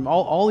around, and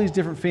all these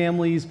different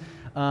families,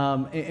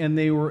 and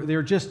they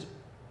were just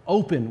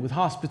open with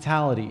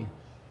hospitality,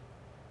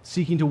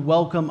 seeking to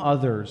welcome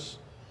others.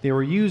 They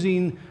were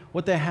using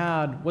what they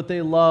had, what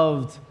they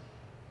loved,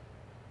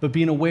 but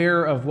being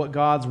aware of what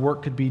God's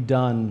work could be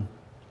done.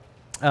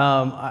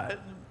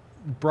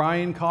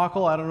 Brian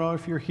Cockle, I don't know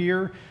if you're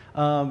here,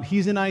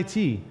 he's in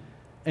IT.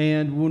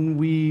 And when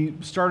we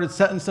started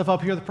setting stuff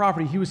up here at the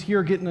property, he was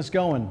here getting us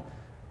going.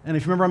 And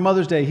if you remember on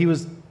Mother's Day, he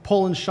was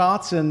pulling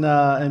shots and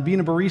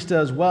being a barista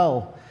as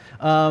well.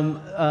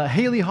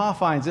 Haley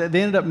Hoffines, they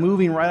ended up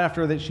moving right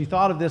after that. She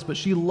thought of this, but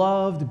she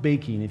loved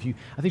baking.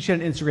 I think she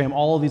had an Instagram,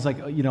 all of these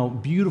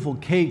beautiful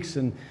cakes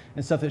and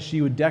stuff that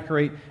she would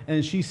decorate.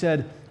 And she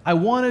said, "I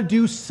want to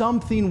do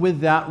something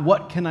with that.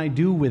 What can I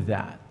do with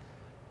that?"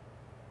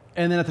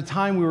 And then at the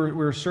time we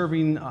were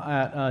serving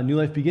at New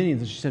Life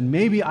Beginnings, and she said,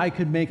 maybe I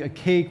could make a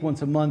cake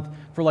once a month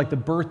for like the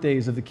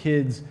birthdays of the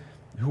kids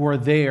who are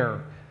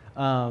there.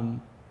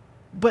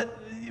 But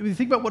if you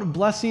think about what a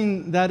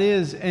blessing that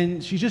is,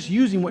 and she's just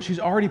using what she's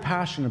already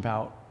passionate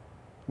about,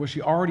 what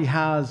she already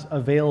has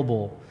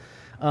available.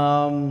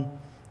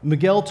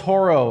 Miguel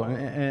Toro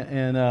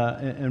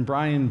and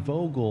Brian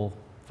Vogeli?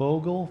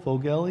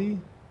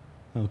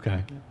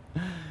 Okay.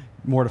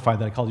 Mortified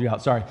that I called you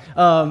out. Sorry.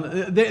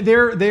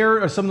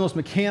 They're some of the most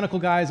mechanical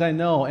guys I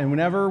know. And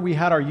whenever we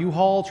had our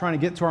U-Haul trying to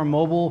get to our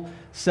mobile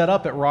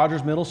setup at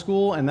Rogers Middle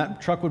School, and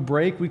that truck would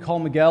break, we'd call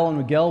Miguel, and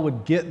Miguel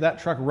would get that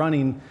truck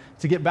running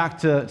to get back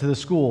to the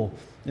school.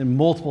 And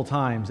multiple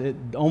times, it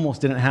almost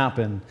didn't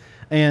happen.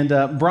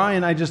 And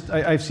Brian,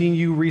 I've seen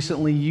you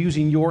recently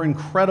using your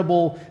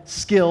incredible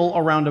skill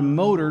around a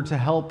motor to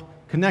help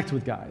connect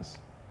with guys.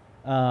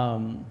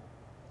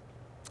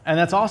 And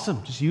that's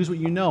awesome. Just use what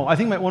you know. I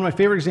think one of my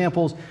favorite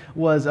examples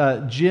was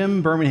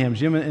Jim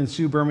and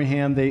Sue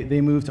Birmingham.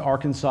 They moved to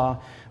Arkansas,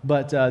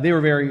 but they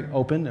were very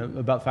open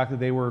about the fact that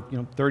they were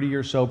 30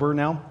 years sober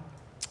now,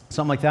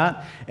 something like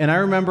that. And I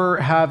remember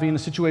having a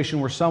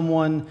situation where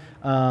someone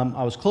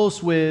I was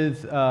close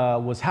with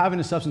was having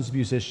a substance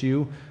abuse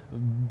issue,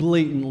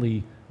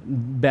 blatantly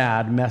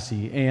bad,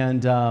 messy,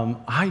 and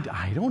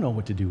I don't know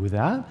what to do with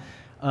that.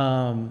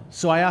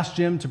 So I asked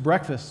Jim to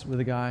breakfast with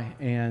a guy,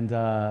 and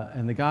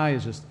the guy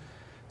is just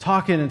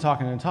talking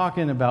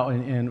about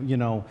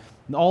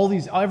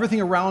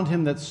everything around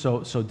him that's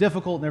so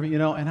difficult and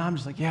and I'm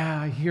just like,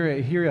 yeah, I hear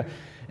you.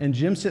 And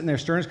Jim's sitting there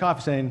stirring his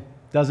coffee saying,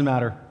 doesn't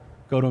matter,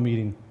 go to a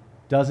meeting.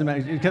 Doesn't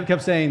matter. He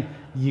kept saying,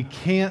 you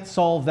can't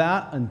solve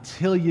that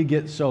until you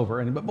get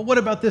sober. But what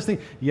about this thing?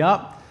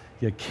 Yep,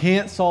 you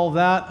can't solve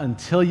that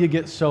until you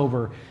get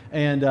sober.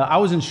 And I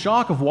was in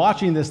shock of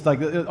watching this,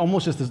 like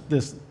almost just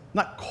this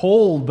not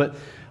cold,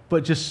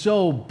 but just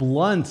so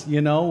blunt,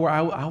 where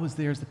I was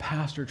there as the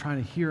pastor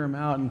trying to hear him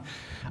out. And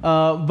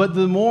but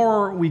the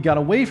more we got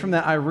away from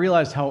that, I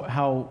realized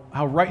how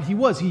right he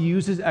was. He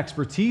used his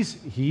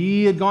expertise.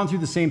 He had gone through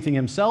the same thing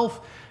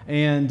himself,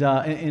 and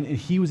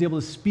he was able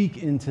to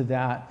speak into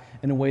that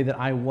in a way that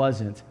I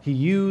wasn't. He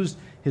used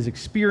his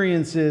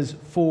experiences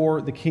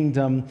for the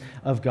kingdom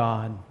of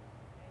God.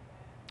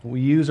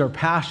 We use our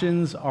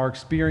passions, our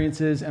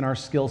experiences, and our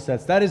skill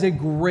sets. That is a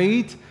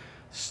great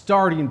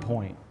starting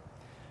point.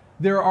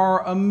 There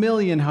are a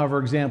million, however,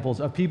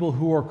 examples of people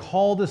who are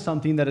called to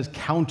something that is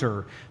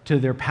counter to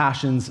their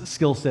passions,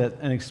 skill set,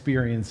 and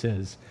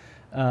experiences.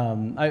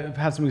 I've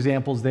had some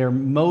examples there.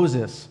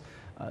 Moses,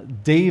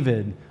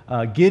 David,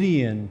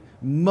 Gideon,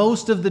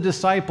 most of the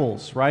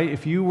disciples, right?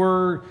 If you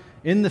were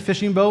in the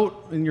fishing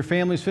boat, in your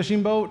family's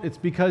fishing boat, it's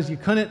because you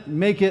couldn't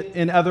make it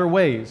in other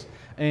ways.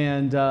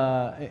 And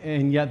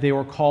yet they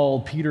were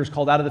called, Peter's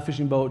called out of the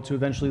fishing boat to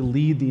eventually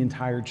lead the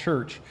entire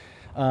church.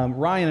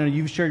 Ryan,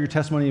 you've shared your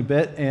testimony a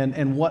bit,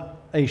 and what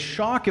a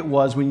shock it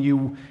was when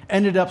you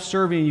ended up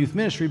serving in youth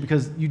ministry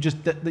because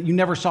you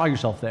never saw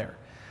yourself there.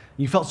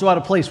 You felt so out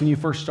of place when you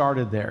first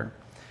started there.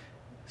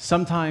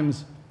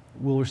 Sometimes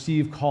we'll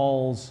receive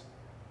calls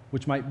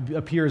which might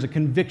appear as a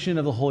conviction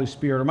of the Holy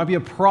Spirit, or might be a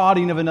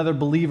prodding of another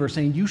believer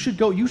saying, you should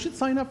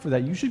sign up for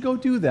that, you should go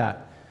do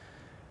that.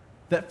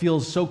 That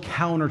feels so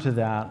counter to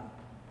that,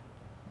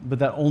 but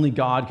that only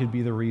God could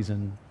be the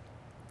reason.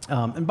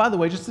 And by the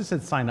way, just to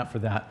sign up for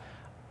that,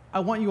 I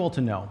want you all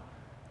to know,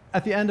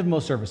 at the end of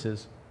most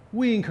services,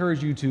 we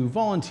encourage you to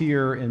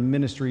volunteer in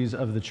ministries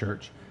of the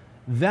church.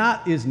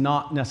 That is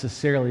not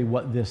necessarily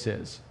what this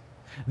is.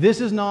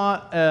 This is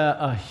not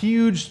a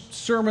huge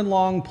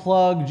sermon-long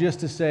plug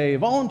just to say,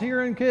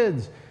 volunteer in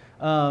kids.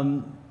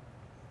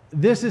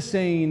 This is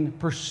saying,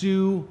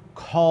 pursue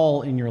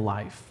call in your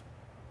life.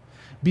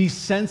 Be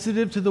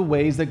sensitive to the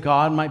ways that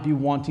God might be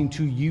wanting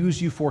to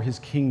use you for his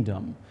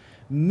kingdom.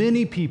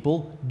 Many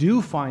people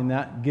do find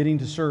that getting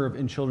to serve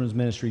in children's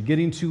ministry,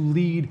 getting to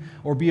lead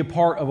or be a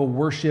part of a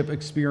worship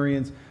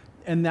experience,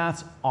 and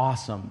that's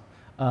awesome.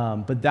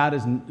 But that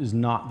is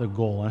not the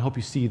goal, and I hope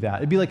you see that.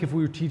 It'd be like if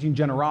we were teaching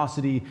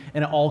generosity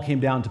and it all came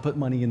down to put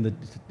money in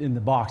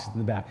the box in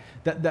the back.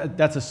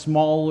 That's a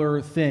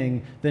smaller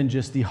thing than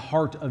just the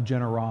heart of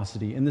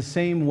generosity. In the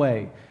same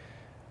way,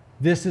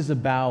 this is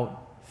about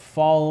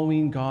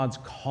following God's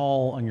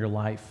call on your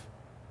life.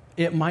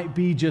 It might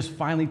be just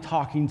finally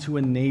talking to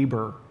a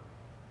neighbor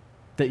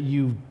that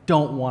you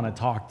don't want to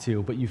talk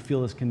to, but you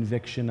feel this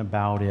conviction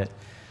about it.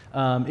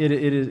 It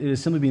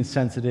is simply being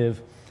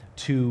sensitive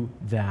to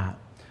that.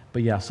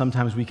 But yeah,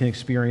 sometimes we can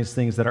experience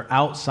things that are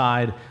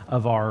outside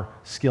of our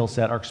skill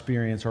set, our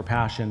experience, our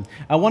passion.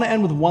 I want to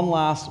end with one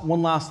last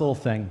little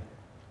thing.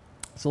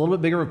 It's a little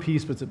bit bigger of a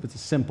piece, but it's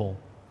simple.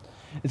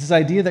 It's this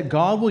idea that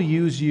God will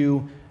use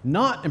you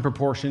not in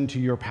proportion to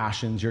your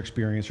passions, your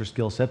experience, your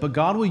skill set, but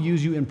God will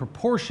use you in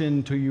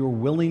proportion to your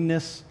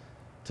willingness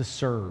to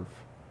serve.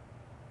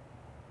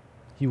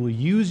 He will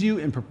use you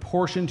in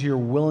proportion to your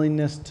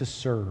willingness to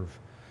serve.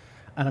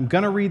 And I'm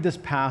going to read this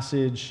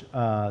passage.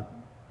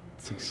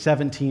 It's like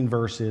 17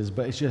 verses,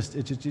 but it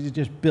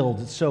just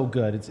builds. It's so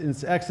good.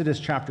 It's Exodus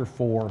chapter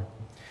 4.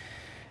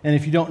 And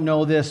if you don't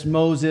know this,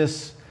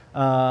 Moses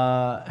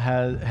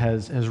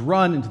has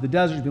run into the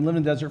desert. He's been living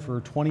in the desert for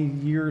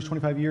 20 years,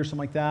 25 years, something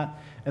like that.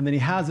 And then he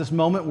has this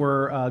moment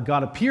where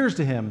God appears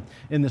to him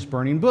in this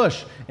burning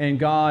bush, and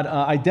God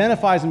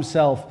identifies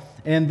himself,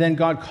 and then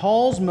God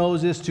calls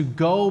Moses to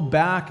go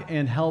back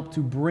and help to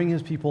bring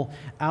his people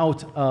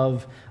out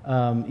of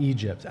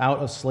Egypt, out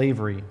of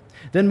slavery.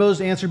 Then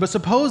Moses answered, "But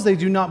suppose they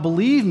do not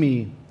believe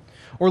me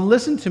Or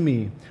listen to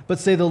me, but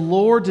say, the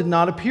Lord did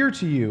not appear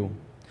to you.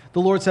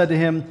 The Lord said to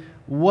him,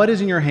 what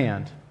is in your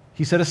hand?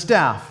 He said, a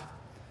staff.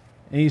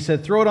 And he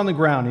said, throw it on the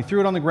ground. He threw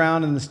it on the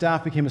ground, and the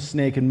staff became a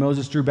snake, and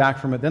Moses drew back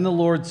from it. Then the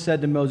Lord said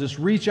to Moses,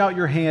 reach out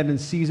your hand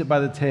and seize it by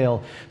the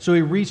tail. So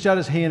he reached out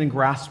his hand and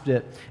grasped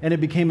it, and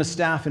it became a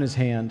staff in his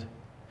hand,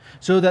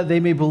 so that they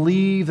may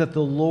believe that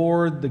the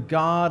Lord, the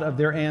God of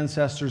their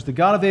ancestors, the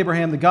God of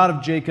Abraham, the God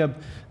of Jacob,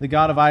 the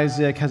God of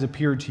Isaac, has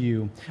appeared to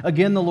you.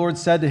 Again, the Lord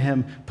said to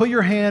him, put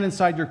your hand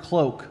inside your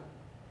cloak.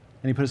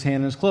 And he put his hand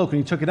in his cloak, and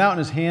he took it out, and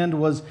his hand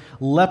was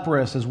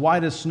leprous, as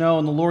white as snow.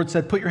 And the Lord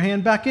said, put your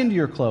hand back into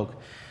your cloak.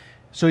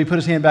 So he put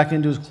his hand back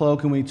into his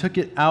cloak, and when he took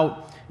it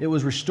out, it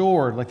was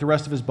restored like the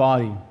rest of his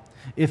body.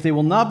 If they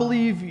will not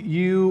believe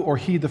you or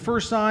heed the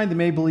first sign, they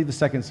may believe the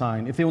second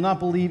sign. If they will not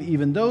believe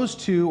even those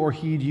two or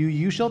heed you,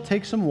 you shall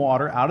take some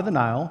water out of the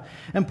Nile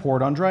and pour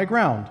it on dry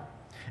ground.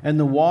 And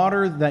the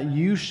water that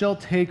you shall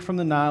take from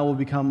the Nile will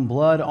become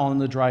blood on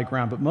the dry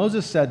ground. But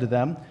Moses said to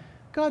them,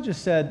 God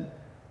just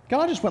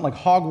went like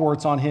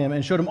Hogwarts on him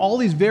and showed him all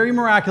these very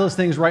miraculous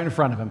things right in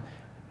front of him.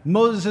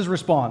 Moses'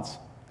 response,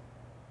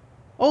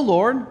 O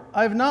Lord,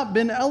 I have not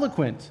been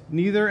eloquent,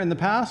 neither in the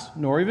past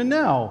nor even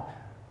now,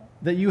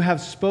 that you have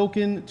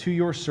spoken to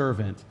your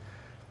servant.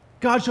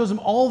 God shows him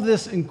all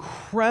this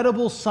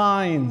incredible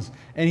signs,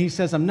 and he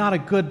says, I'm not a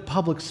good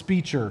public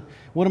speaker.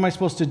 What am I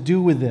supposed to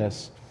do with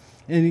this?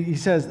 And he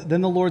says,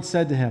 then the Lord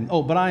said to him,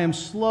 but I am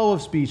slow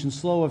of speech and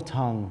slow of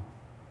tongue.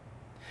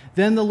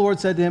 Then the Lord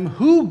said to him,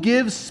 who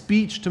gives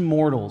speech to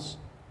mortals?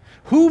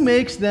 Who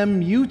makes them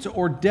mute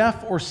or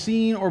deaf or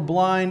seen or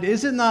blind?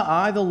 Is it not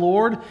I, the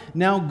Lord?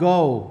 Now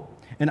go,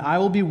 and I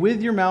will be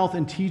with your mouth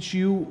and teach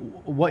you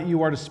what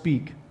you are to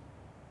speak.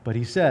 But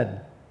he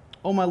said,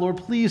 oh, my Lord,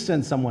 please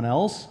send someone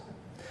else.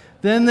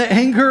 Then the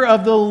anger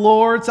of the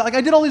Lord,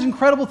 I did all these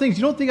incredible things.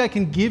 You don't think I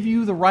can give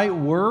you the right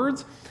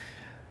words?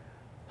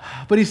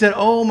 But he said,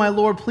 oh, my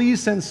Lord,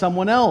 please send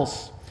someone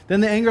else. Then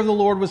the anger of the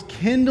Lord was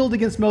kindled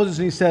against Moses,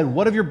 and he said,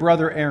 what of your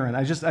brother Aaron?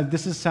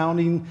 This is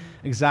sounding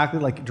exactly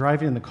like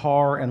driving in the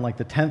car, and like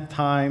the 10th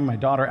time my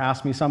daughter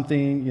asked me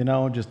something,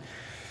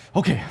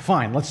 okay,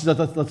 fine, let's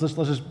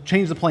just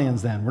change the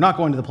plans then. We're not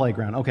going to the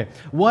playground. Okay,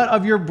 what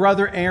of your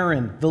brother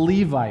Aaron, the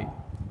Levite?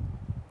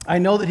 I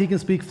know that he can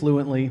speak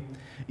fluently.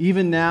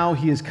 Even now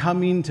he is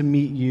coming to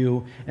meet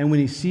you, and when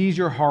he sees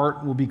your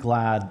heart will be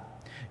glad.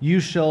 You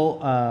shall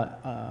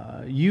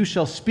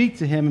speak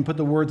to him and put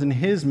the words in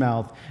his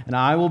mouth, and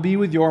I will be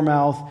with your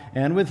mouth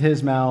and with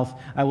his mouth.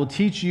 I will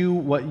teach you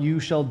what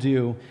you shall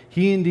do.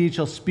 He indeed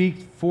shall speak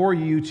for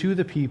you to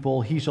the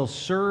people. He shall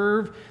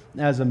serve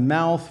as a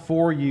mouth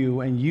for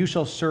you, and you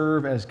shall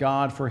serve as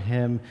God for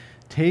him.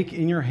 Take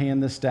in your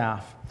hand the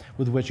staff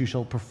with which you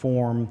shall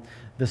perform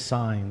the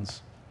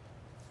signs.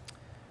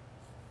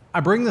 I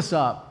bring this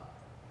up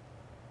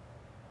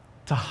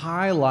to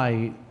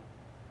highlight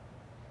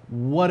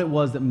what it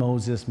was that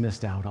Moses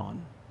missed out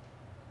on.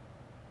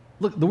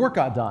 Look, the work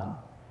got done.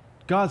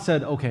 God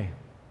said, okay,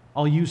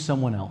 I'll use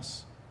someone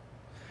else.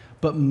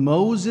 But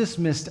Moses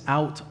missed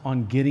out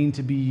on getting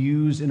to be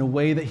used in a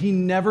way that he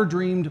never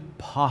dreamed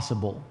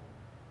possible.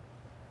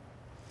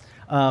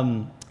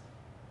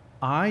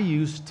 I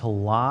used to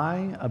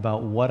lie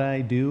about what I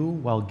do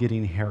while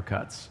getting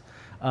haircuts.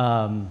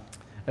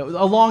 It was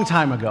a long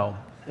time ago.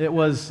 It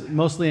was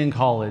mostly in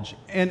college.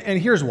 And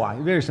here's why.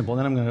 Very simple.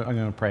 And then I'm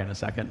going to pray in a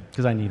second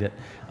because I need it.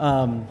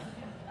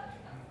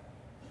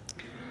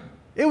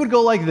 It would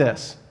go like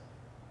this.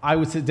 I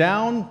would sit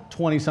down,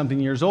 20-something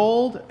years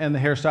old, and the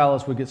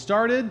hairstylist would get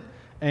started.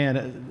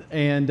 And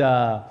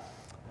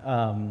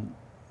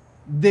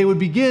they would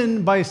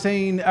begin by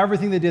saying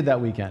everything they did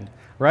that weekend,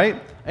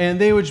 right? And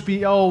they would just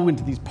be, went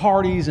to these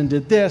parties and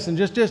did this and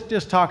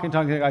just talking.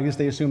 I guess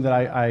they assumed that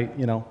I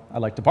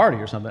like to party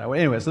or something.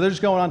 Anyway, so they're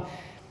just going on.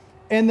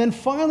 And then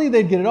finally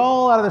they'd get it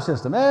all out of their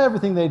system,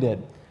 everything they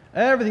did,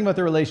 everything about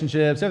their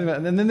relationships,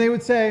 everything. And then they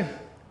would say,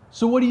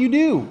 so what do you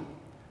do?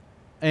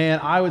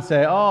 And I would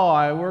say,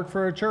 I work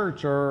for a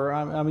church, or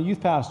I'm a youth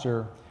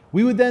pastor.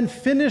 We would then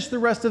finish the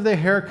rest of the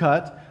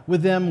haircut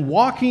with them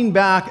walking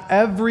back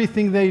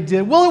everything they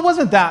did. Well, it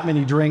wasn't that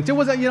many drinks. It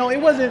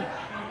wasn't,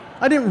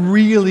 I didn't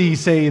really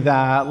say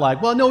that.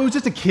 It was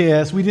just a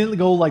kiss. We didn't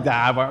go like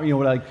that.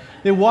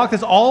 They walked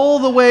us all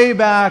the way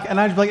back, and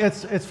I was like,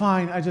 it's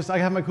fine. I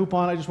have my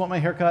coupon. I just want my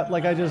haircut.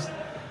 This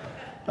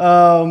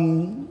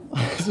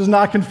is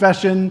not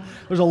confession.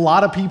 There's a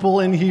lot of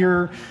people in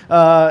here.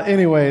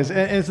 Anyways,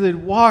 and so they'd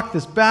walk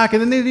this back,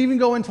 and then they'd even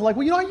go into I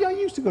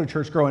used to go to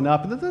church growing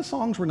up, and the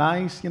songs were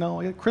nice.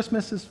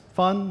 Christmas is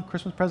fun.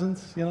 Christmas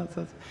presents.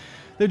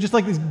 They're just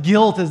like this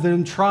guilt as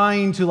they're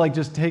trying to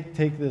just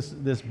take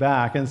this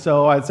back. And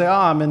so I'd say,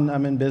 I'm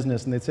in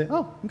business, and they'd say,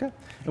 okay,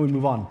 and we'd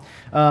move on.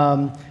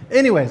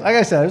 Anyways, like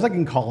I said, I was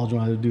in college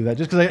when I would do that,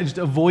 just because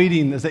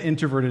avoiding as the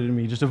introverted in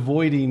me, just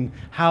avoiding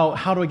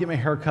how do I get my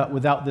hair cut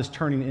without this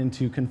turning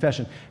into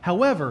confession.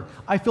 However,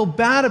 I feel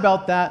bad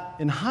about that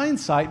in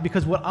hindsight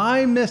because what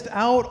I missed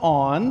out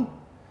on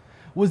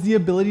was the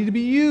ability to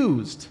be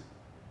used.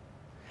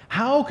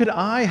 How could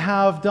I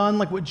have done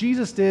like what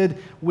Jesus did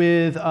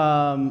with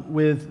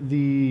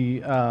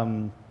the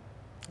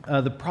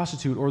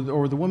prostitute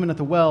or the woman at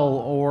the well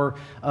or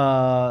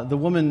the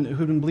woman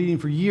who'd been bleeding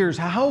for years?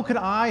 How could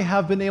I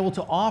have been able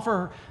to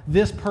offer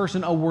this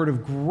person a word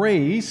of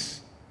grace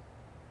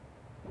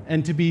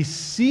and to be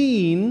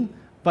seen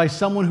by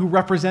someone who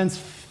represents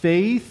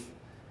faith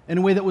in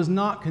a way that was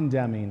not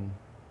condemning?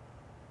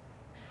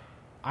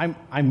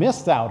 I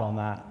missed out on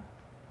that.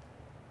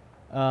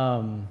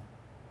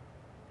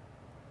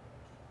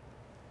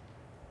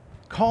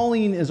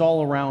 Calling is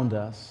all around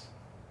us.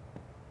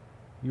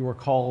 You are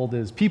called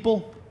as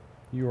people.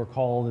 You are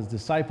called as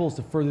disciples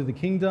to further the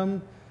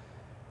kingdom.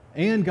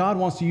 And God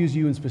wants to use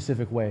you in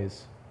specific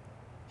ways.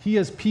 He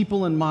has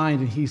people in mind,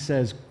 and he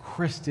says,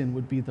 Kristen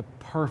would be the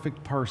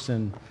perfect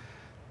person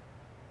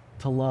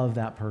to love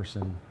that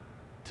person,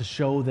 to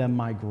show them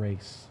my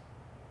grace.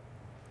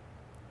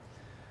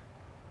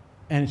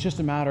 And it's just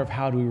a matter of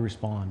how do we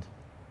respond.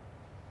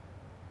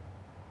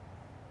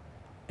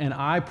 And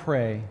I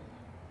pray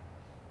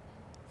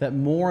that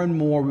more and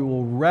more we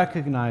will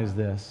recognize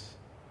this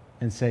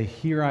and say,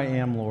 here I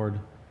am, Lord,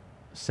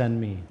 send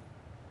me.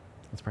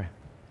 Let's pray.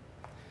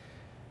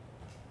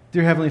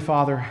 Dear Heavenly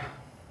Father,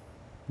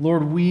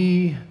 Lord,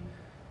 we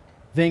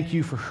thank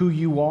you for who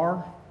you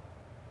are.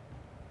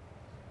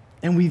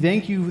 And we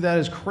thank you that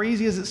as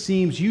crazy as it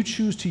seems, you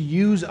choose to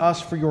use us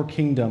for your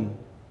kingdom.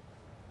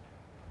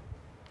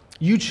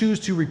 You choose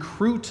to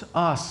recruit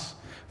us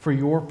for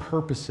your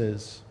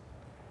purposes.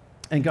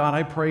 And God,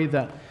 I pray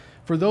that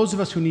for those of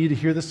us who need to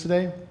hear this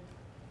today,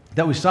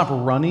 that we stop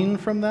running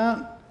from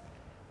that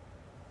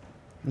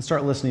and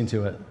start listening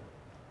to it.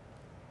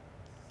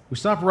 We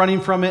stop running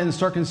from it and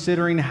start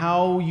considering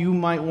how you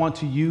might want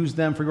to use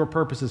them for your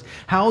purposes,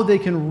 how they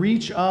can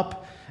reach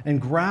up and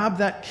grab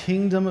that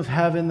kingdom of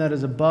heaven that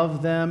is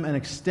above them and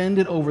extend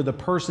it over the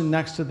person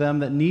next to them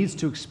that needs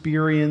to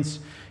experience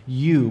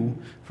you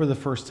for the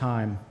first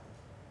time.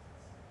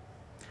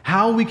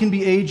 How we can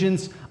be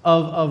agents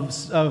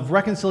of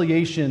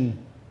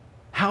reconciliation,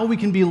 how we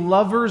can be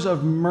lovers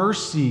of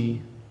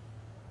mercy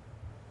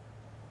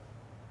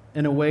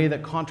in a way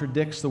that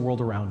contradicts the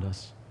world around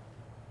us.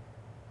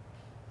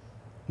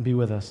 Be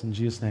with us in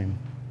Jesus' name.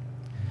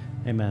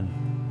 Amen.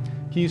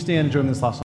 Can you stand and join me in this last song?